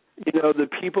 you know, the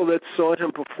people that saw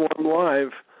him perform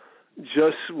live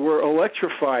just were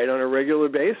electrified on a regular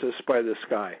basis by this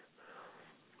guy.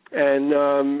 And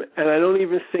I don't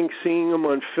even think seeing him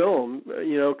on film,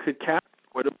 you know, could capture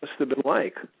what it must have been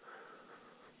like.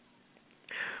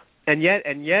 And yet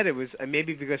it was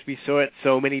maybe because we saw it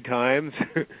so many times,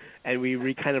 and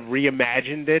we kind of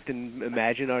reimagined it and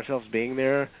imagined ourselves being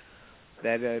there.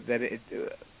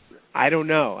 I don't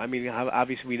know. I mean,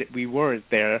 obviously we weren't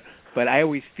there, but I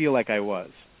always feel like I was.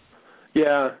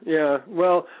 Yeah.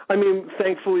 Well, I mean,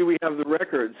 thankfully we have the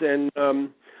records, and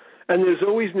there's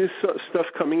always new stuff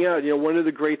coming out. You know, one of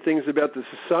the great things about the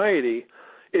Society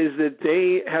is that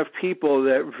they have people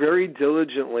that very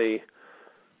diligently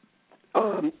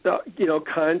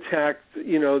contact,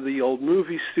 you know, the old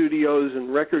movie studios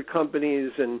and record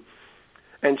companies and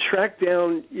track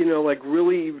down, you know, like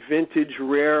really vintage,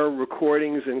 rare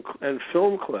recordings and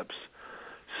film clips.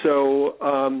 So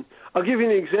I'll give you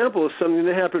an example of something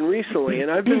that happened recently, and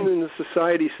I've been in the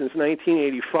Society since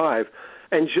 1985,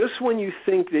 and just when you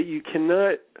think that you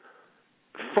cannot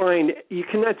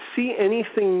see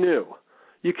anything new,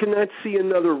 you cannot see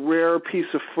another rare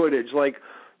piece of footage, like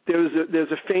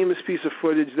there's a famous piece of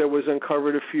footage that was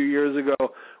uncovered a few years ago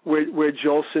where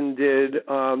Jolson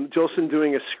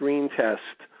doing a screen test,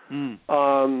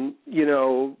 you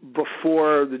know,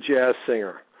 before the Jazz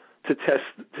Singer to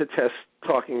test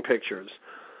talking pictures.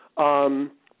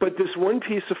 But this one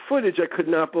piece of footage I could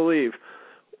not believe.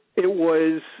 It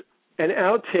was an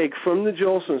outtake from the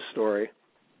Jolson story,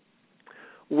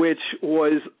 which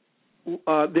was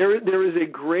there is a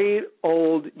great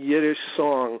old Yiddish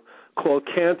song called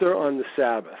Cantor on the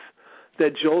Sabbath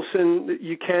that Jolson,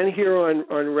 you can hear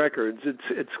on records.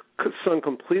 It's sung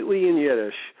completely in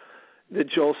Yiddish that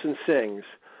Jolson sings.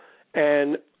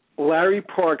 And Larry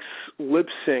Parks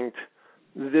lip-synced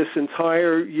this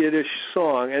entire Yiddish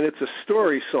song, and it's a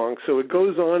story song, so it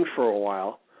goes on for a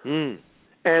while. And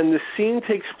the scene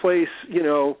takes place, you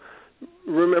know,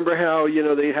 remember how, you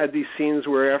know, they had these scenes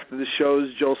where after the shows,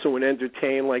 Jolson would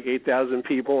entertain like 8,000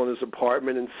 people in his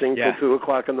apartment and sing till 2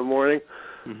 o'clock in the morning?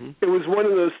 It was one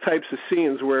of those types of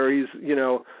scenes where he's, you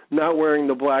know, not wearing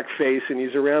the black face and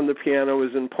he's around the piano in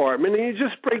his apartment, and he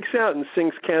just breaks out and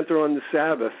sings Cantor on the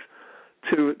Sabbath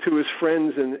to his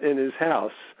friends in his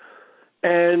house.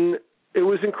 And it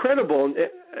was incredible,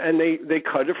 and they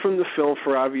cut it from the film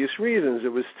for obvious reasons. It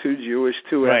was too Jewish,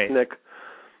 too ethnic.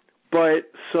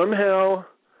 But somehow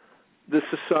the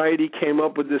Society came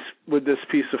up with this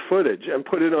piece of footage and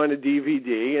put it on a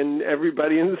DVD, and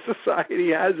everybody in the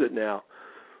Society has it now.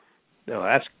 No,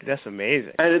 that's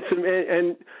amazing. And it's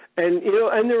and you know,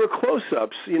 and there were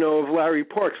close-ups, you know, of Larry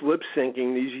Parks lip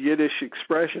syncing these Yiddish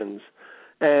expressions,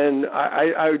 and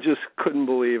I just couldn't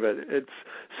believe it.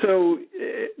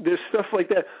 There's stuff like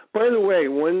that. By the way,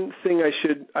 one thing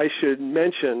I should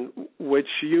mention, which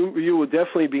you will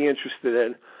definitely be interested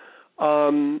in.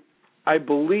 I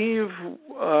believe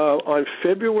on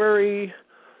February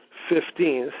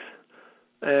 15th,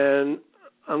 and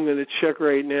I'm going to check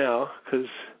right now because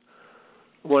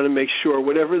I want to make sure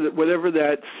whatever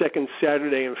that second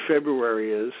Saturday in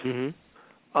February is.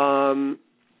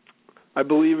 I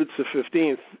believe it's the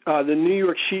 15th. The New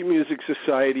York Sheet Music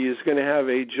Society is going to have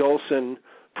a Jolson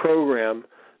program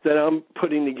that I'm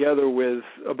putting together with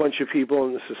a bunch of people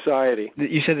in the society.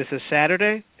 You said it's a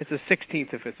Saturday? It's the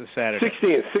 16th if it's a Saturday.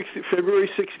 February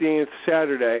 16th,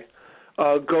 Saturday.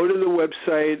 Go to the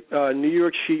website, New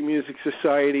York Sheet Music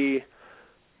Society.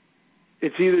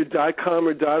 It's either .com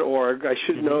or .org. I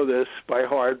should know this by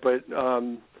heart, but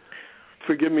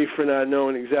forgive me for not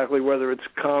knowing exactly whether it's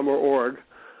 .com or .org.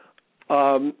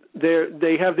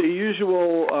 They have the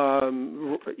usual,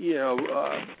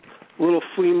 little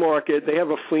flea market. They have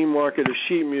a flea market of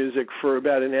sheet music for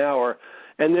about an hour,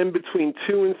 and then between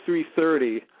 2 and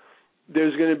 3:30,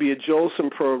 there's going to be a Jolson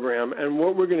program. And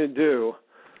what we're going to do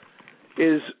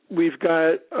is we've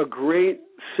got a great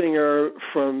singer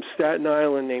from Staten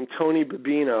Island named Tony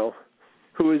Babino,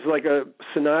 who is like a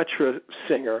Sinatra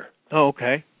singer. Oh,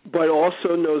 okay. But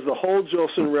also knows the whole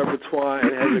Jolson repertoire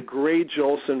and has a great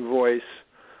Jolson voice.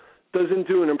 Doesn't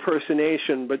do an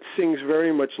impersonation, but sings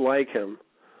very much like him.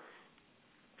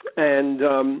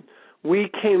 And we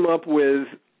came up with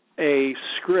a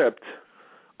script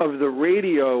of the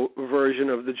radio version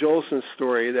of the Jolson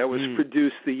story that was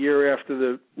produced the year after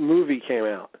the movie came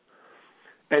out.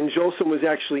 And Jolson was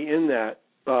actually in that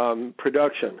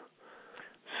production.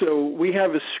 So we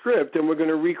have a script, and we're going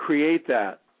to recreate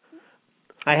that.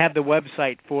 I have the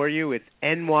website for you. It's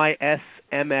nysms.org.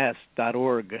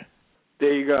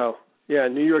 There you go. Yeah,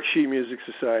 New York Sheet Music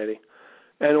Society.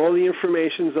 And all the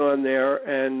information's on there,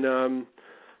 and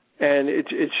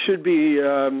it should be.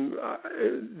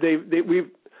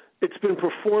 It's been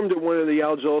performed at one of the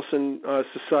Al Jolson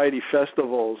Society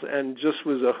festivals, and just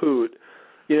was a hoot.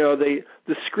 You know, the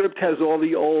script has all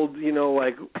the old,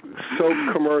 like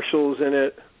soap commercials in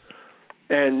it,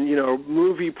 and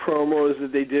movie promos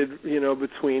that they did,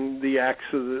 between the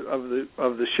acts of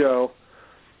the show.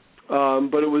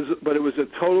 But it was a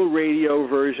total radio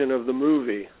version of the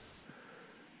movie.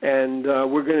 And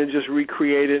we're going to just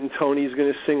recreate it, and Tony's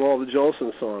going to sing all the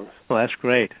Jolson songs. Well, that's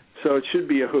great. So it should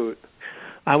be a hoot.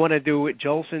 I want to do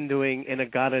Jolson doing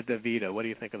Inagata Davida. What do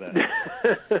you think of that?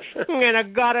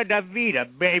 Inagata Davida,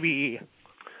 baby.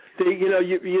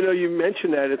 You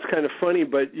mentioned that. It's kind of funny,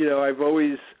 but I've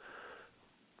always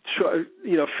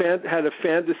had a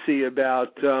fantasy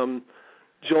about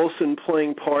Jolson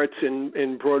playing parts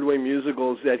in Broadway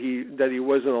musicals that he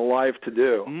wasn't alive to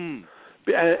do.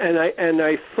 And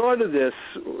I thought of this,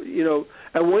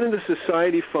 at one of the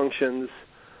society functions.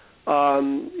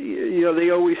 They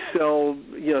always sell,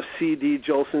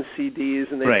 Jolson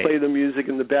CDs, and they play the music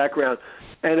in the background.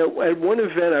 And at one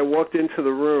event, I walked into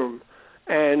the room,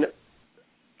 and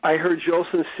I heard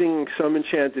Jolson singing "Some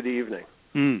Enchanted Evening,"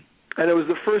 and it was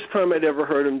the first time I'd ever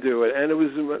heard him do it, and it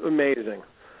was amazing.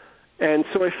 And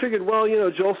so I figured, well,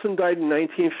 Jolson died in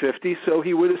 1950, so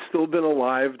he would have still been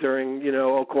alive during,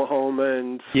 Oklahoma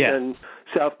and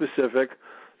South Pacific.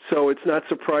 So it's not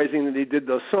surprising that he did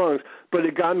those songs. But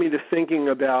it got me to thinking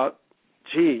about,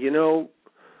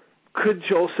 could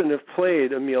Jolson have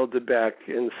played Emile Debec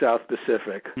in South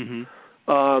Pacific?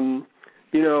 Jolson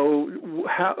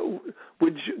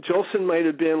might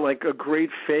have been like a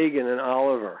great Fagin in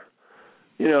Oliver.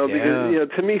 Because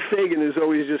to me, Fagin has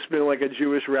always just been like a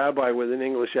Jewish rabbi with an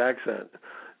English accent.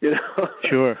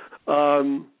 Sure.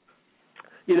 I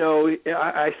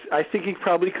think he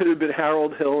probably could have been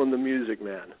Harold Hill in The Music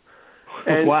Man.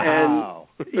 And, wow.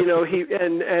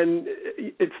 And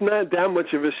it's not that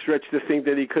much of a stretch to think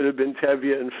that he could have been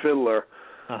Tevye and Fiddler.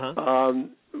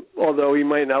 Although he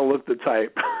might not look the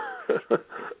type.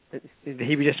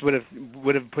 He just would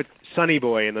have put Sonny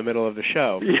Boy in the middle of the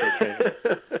show.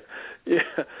 Yeah.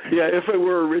 If it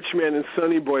were a Rich Man and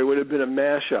Sonny Boy, it would have been a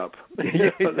mashup.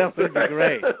 That would be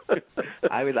great.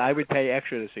 I would pay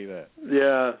extra to see that.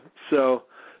 Yeah. So,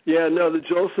 the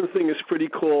Jolson thing is pretty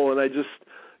cool, and I just,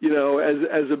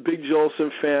 as a big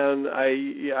Jolson fan,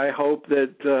 I hope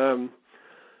that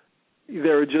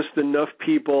there are just enough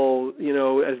people,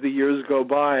 as the years go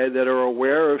by, that are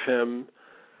aware of him.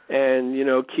 And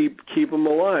keep them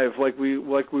alive, like we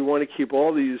want to keep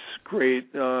all these great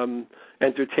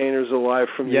entertainers alive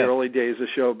from the early days of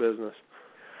show business.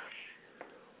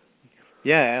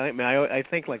 Yeah, I mean, I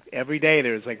think like every day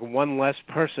there's like one less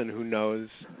person who knows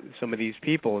some of these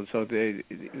people, and so we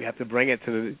have to bring it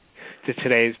to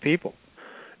today's people.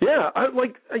 Yeah,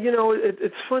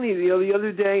 it's funny. The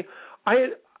other day,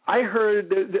 I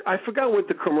heard, I forgot what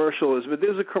the commercial is, but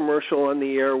there's a commercial on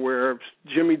the air where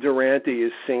Jimmy Durante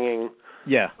is singing.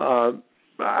 Yeah.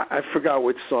 I forgot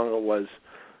which song it was.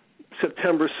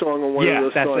 September song or one of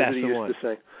those songs that he used to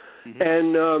sing.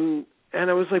 Mm-hmm. And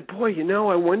I was like, boy,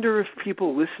 I wonder if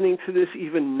people listening to this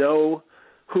even know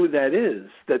who that is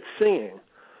that's singing.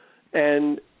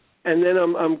 And then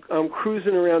I'm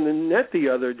cruising around the net the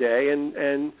other day,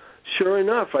 and sure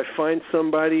enough, I find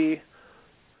somebody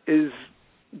is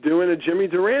doing a Jimmy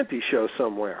Durante show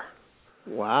somewhere.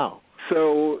 Wow.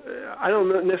 So I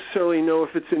don't necessarily know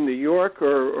if it's in New York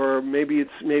or maybe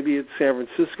it's San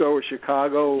Francisco or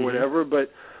Chicago or whatever,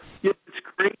 but it's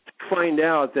great to find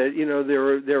out that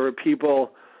there are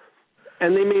people,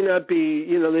 and they may not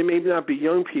be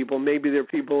young people, maybe they're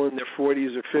people in their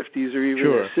 40s or 50s or even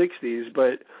their 60s,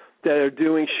 but that are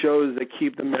doing shows that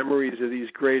keep the memories of these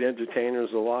great entertainers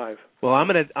alive. Well, I'm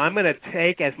gonna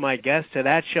take as my guest to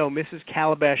that show Mrs.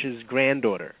 Calabash's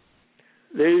granddaughter.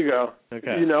 There you go.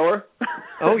 Okay. You know her?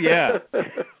 Oh yeah.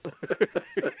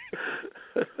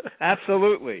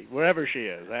 Absolutely. Wherever she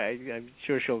is, I'm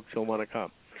sure she'll want to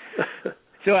come.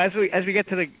 So as we get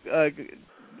to the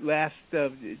last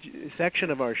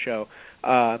section of our show,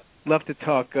 love to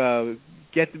talk.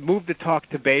 Move the talk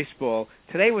to baseball.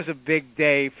 Today was a big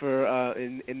day for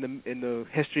in the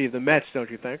history of the Mets, don't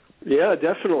you think? Yeah,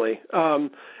 definitely.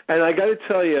 And I got to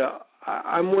tell you,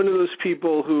 I'm one of those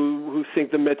people who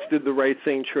think the Mets did the right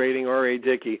thing trading R.A.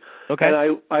 Dickey. Okay.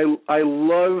 And I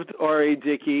loved R.A.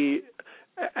 Dickey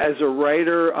as a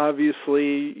writer.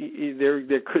 Obviously,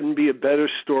 there couldn't be a better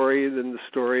story than the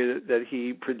story that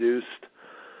he produced.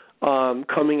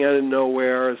 Coming out of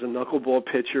nowhere as a knuckleball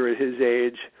pitcher at his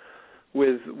age,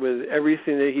 with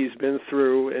everything that he's been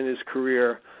through in his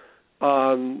career,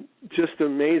 just an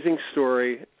amazing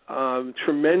story.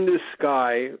 Tremendous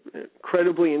guy,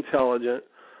 incredibly intelligent,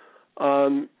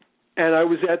 and I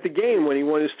was at the game when he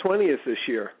won his 20th this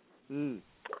year.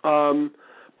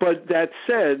 But that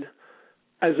said,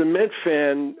 as a Met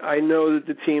fan, I know that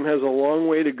the team has a long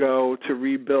way to go to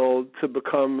rebuild, to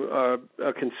become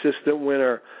a consistent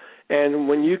winner. And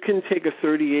when you can take a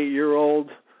 38-year-old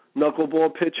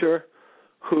knuckleball pitcher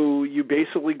who you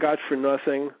basically got for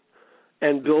nothing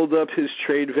and build up his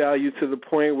trade value to the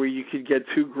point where you could get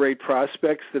two great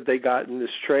prospects that they got in this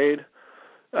trade,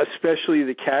 especially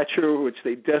the catcher, which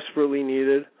they desperately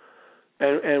needed,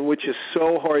 and which is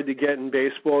so hard to get in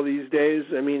baseball these days.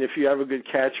 I mean, if you have a good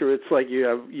catcher, it's like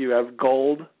you have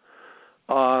gold.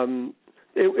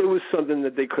 It was something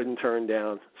that they couldn't turn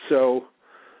down. So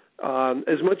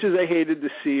as much as I hated to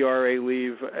see R.A.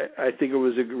 leave, I think it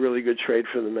was a really good trade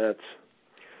for the Mets.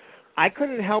 I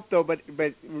couldn't help, though, but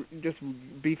just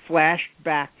be flashed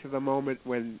back to the moment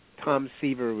when Tom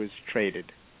Seaver was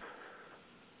traded.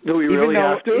 Do we really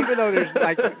have to? Even though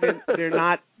they're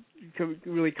not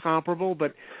really comparable,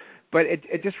 but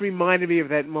it just reminded me of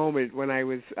that moment when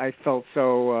I felt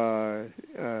so.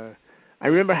 I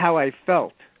remember how I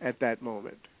felt at that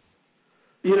moment.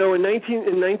 In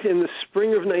the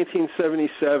spring of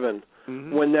 1977.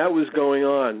 Mm-hmm. When that was going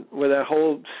on, when that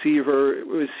whole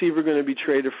was Seaver going to be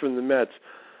traded from the Mets,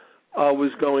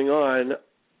 was going on,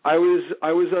 I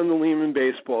was on the Lehman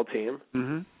baseball team,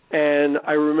 and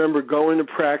I remember going to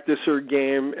practice or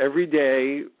game every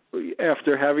day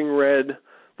after having read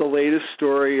the latest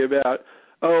story about,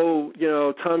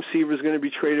 Tom Seaver's going to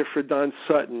be traded for Don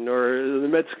Sutton, or the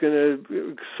Mets going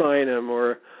to sign him,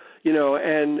 or,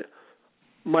 and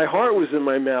my heart was in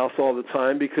my mouth all the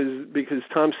time because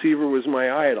Tom Seaver was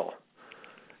my idol.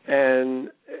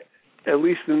 And at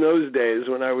least in those days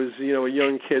when I was, a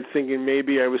young kid thinking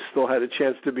maybe I still had a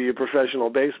chance to be a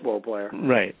professional baseball player.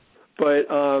 Right.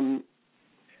 But and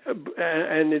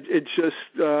it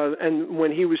just and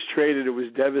when he was traded, it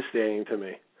was devastating to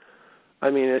me. I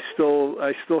mean, I still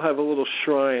have a little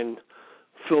shrine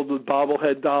filled with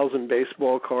bobblehead dolls and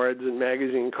baseball cards and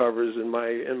magazine covers in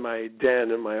my den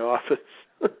in my office.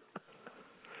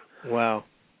 Wow.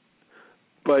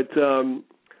 But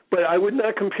I would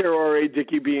not compare R.A.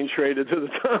 Dickey being traded to the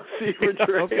Tom Seaver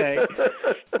trade. Okay.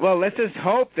 Well, let's just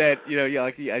hope that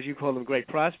like as you call them, great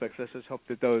prospects. Let's just hope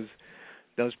that those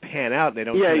pan out. They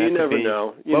don't. Yeah, you never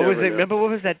know. Remember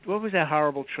what was that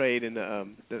horrible trade in the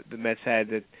Mets had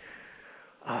that.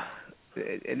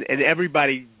 And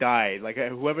everybody died. Like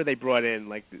whoever they brought in,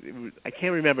 like I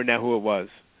can't remember now who it was.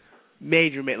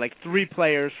 Major, like 3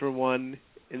 players for one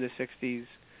in the 60s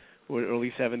or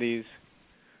early 70s.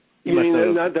 You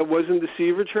mean that wasn't the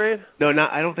Seaver trade? No,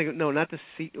 I don't think. No, not the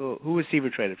who was Seaver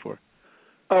traded for?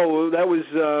 Oh, well, that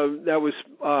was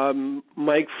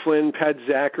Mike Flynn, Pat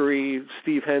Zachary,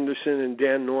 Steve Henderson, and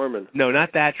Dan Norman. No,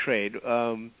 not that trade.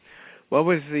 What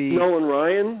was the... Nolan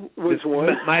Ryan was one.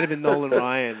 It might have been Nolan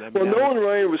Ryan. I mean, Nolan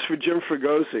Ryan was for Jim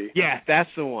Fregosi. Yeah, that's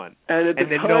the one. And at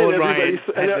the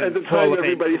time,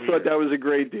 everybody thought that was a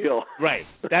great deal. Right.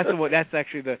 That's the one. That's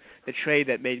actually the trade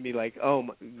that made me like, oh,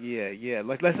 yeah.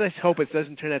 Like, let's hope it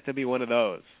doesn't turn out to be one of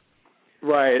those.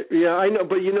 Right. Yeah, I know.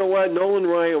 But you know what? Nolan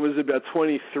Ryan was about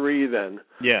 23 then.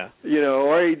 Yeah.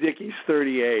 R.A. Dickey's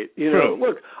 38. True.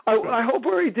 Look, I hope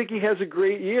R.A. Dickey has a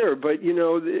great year, but,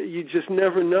 you just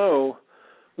never know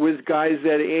with guys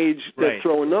that age that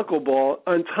throw a knuckleball.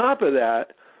 On top of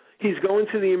that, he's going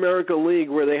to the American League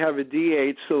where they have a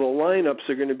DH, so the lineups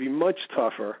are going to be much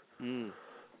tougher.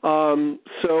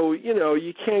 So,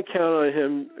 you can't count on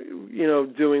him,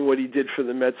 doing what he did for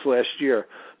the Mets last year.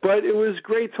 But it was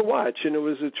great to watch, and it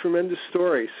was a tremendous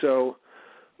story. So,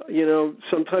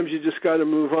 sometimes you just got to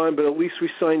move on, but at least we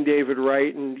signed David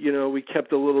Wright, and, we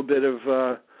kept a little bit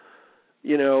of,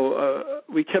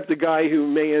 we kept a guy who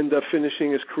may end up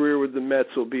finishing his career with the Mets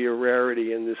will be a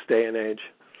rarity in this day and age.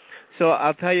 So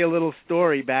I'll tell you a little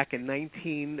story. Back in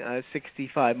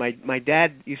 1965, my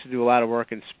dad used to do a lot of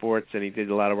work in sports, and he did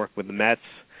a lot of work with the Mets.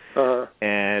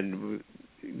 And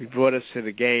he brought us to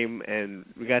the game, and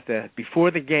we got to, before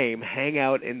the game, hang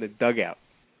out in the dugout.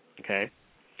 Okay,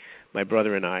 my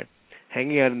brother and I,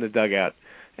 hanging out in the dugout,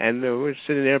 and we're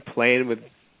sitting there playing with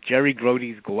Jerry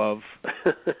Grote's glove,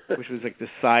 which was like the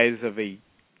size of a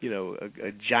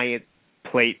giant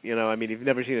plate. I mean, you've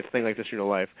never seen a thing like this in your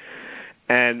life.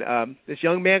 And this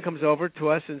young man comes over to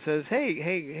us and says,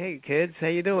 "Hey, kids, how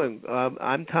you doing?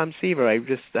 I'm Tom Seaver.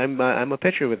 I'm a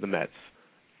pitcher with the Mets."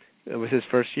 It was his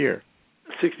first year.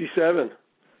 67.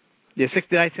 Yeah,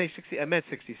 did I say 60? I meant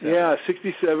 67. Yeah,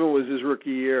 67 was his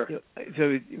rookie year.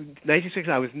 So 1960,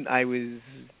 I was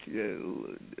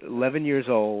 11 years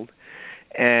old,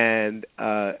 and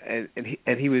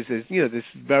he was this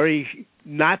very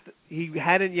he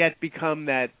hadn't yet become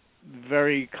that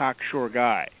very cocksure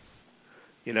guy.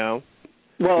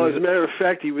 Well, as a matter of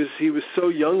fact, he was so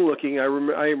young looking. I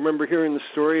remember hearing the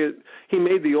story. He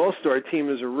made the All-Star team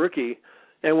as a rookie,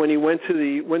 and when he went to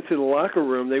the locker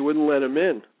room, they wouldn't let him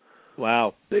in.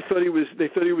 Wow. They thought he was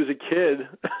a kid.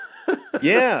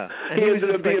 Yeah. he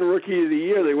ended up being rookie of the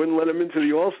year. They wouldn't let him into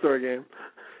the All-Star game.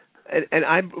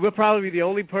 And we're probably the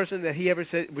only person that he ever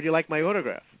said, "Would you like my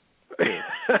autograph?"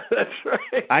 That's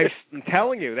right. I'm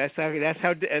telling you, that's how.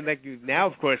 And like now,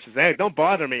 of course, it's, "Hey, don't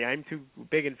bother me. I'm too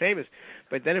big and famous."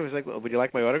 But then it was like, "Well, would you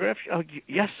like my autograph?" "Oh,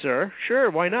 yes, sir.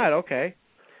 Sure. Why not? Okay."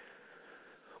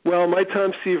 Well, my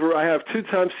Tom Seaver, I have two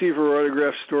Tom Seaver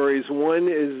autograph stories. One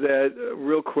is that,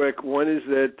 real quick. One is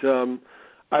that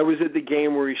I was at the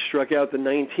game where he struck out the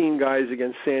 19 guys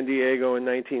against San Diego in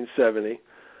 1970,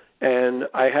 and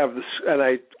I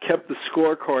kept the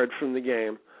scorecard from the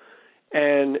game.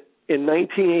 And in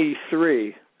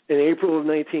 1983, in April of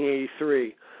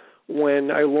 1983, when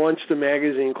I launched a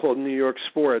magazine called New York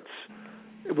Sports,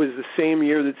 it was the same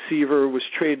year that Seaver was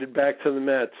traded back to the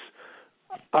Mets.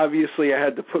 Obviously, I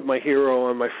had to put my hero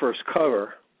on my first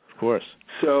cover. Of course.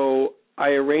 So I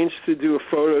arranged to do a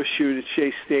photo shoot at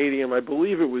Shea Stadium. I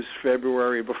believe it was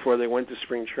February before they went to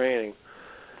spring training.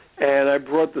 And I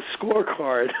brought the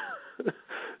scorecard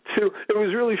it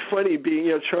was really funny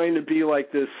trying to be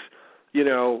like this,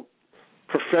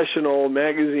 professional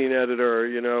magazine editor,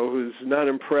 who's not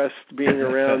impressed being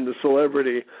around the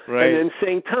celebrity. Right. And then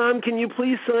saying, "Tom, can you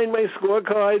please sign my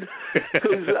scorecard?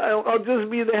 Because I'll just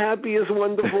be the happiest,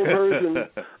 wonderful person."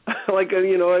 I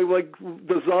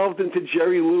dissolved into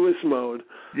Jerry Lewis mode.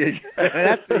 You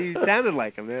sounded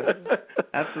like him, yeah.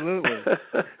 Absolutely.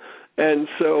 And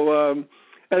so,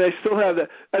 and I still have that.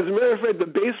 As a matter of fact, the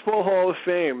Baseball Hall of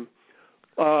Fame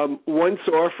once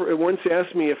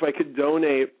asked me if I could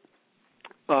donate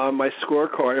my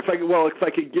scorecard, if I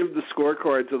could give the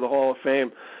scorecard to the Hall of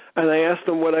Fame, and I asked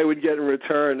them what I would get in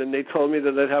return, and they told me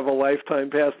that I'd have a lifetime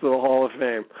pass to the Hall of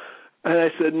Fame, and I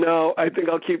said no, I think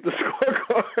I'll keep the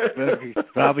scorecard.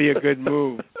 Probably a good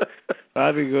move.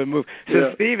 Probably a good move. So,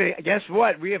 yeah. Steve, guess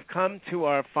what? We have come to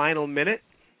our final minute.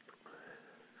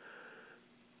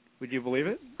 Would you believe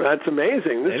it? That's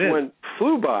amazing. This one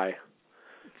flew by.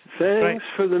 Thanks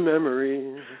for the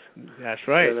memories. That's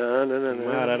right.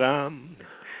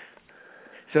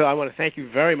 So I want to thank you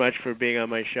very much for being on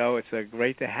my show. It's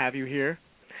great to have you here.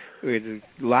 We had a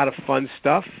lot of fun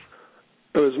stuff.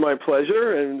 It was my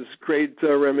pleasure, and it's great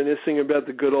reminiscing about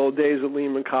the good old days at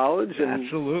Lehman College. And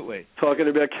absolutely. Talking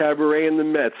about Cabaret and the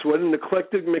Mets. What an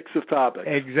eclectic mix of topics.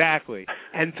 Exactly.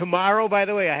 And tomorrow, by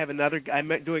the way,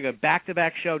 I'm doing a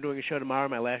back-to-back show, doing a show tomorrow,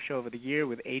 my last show of the year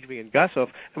with Adrian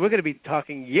Gussoff, and we're going to be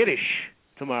talking Yiddish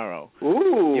tomorrow.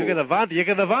 Ooh. You're going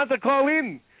to want to call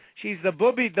in. She's the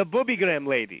boobygram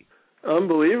lady.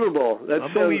 Unbelievable. That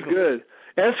sounds good.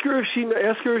 Ask her if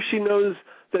she knows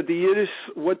that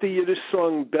what the Yiddish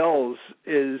song "Bells"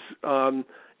 is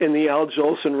in the Al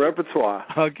Jolson repertoire.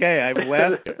 Okay, I will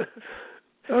ask her.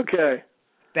 Okay.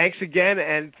 Thanks again,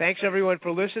 and thanks everyone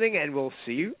for listening, and we'll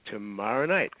see you tomorrow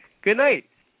night. Good night.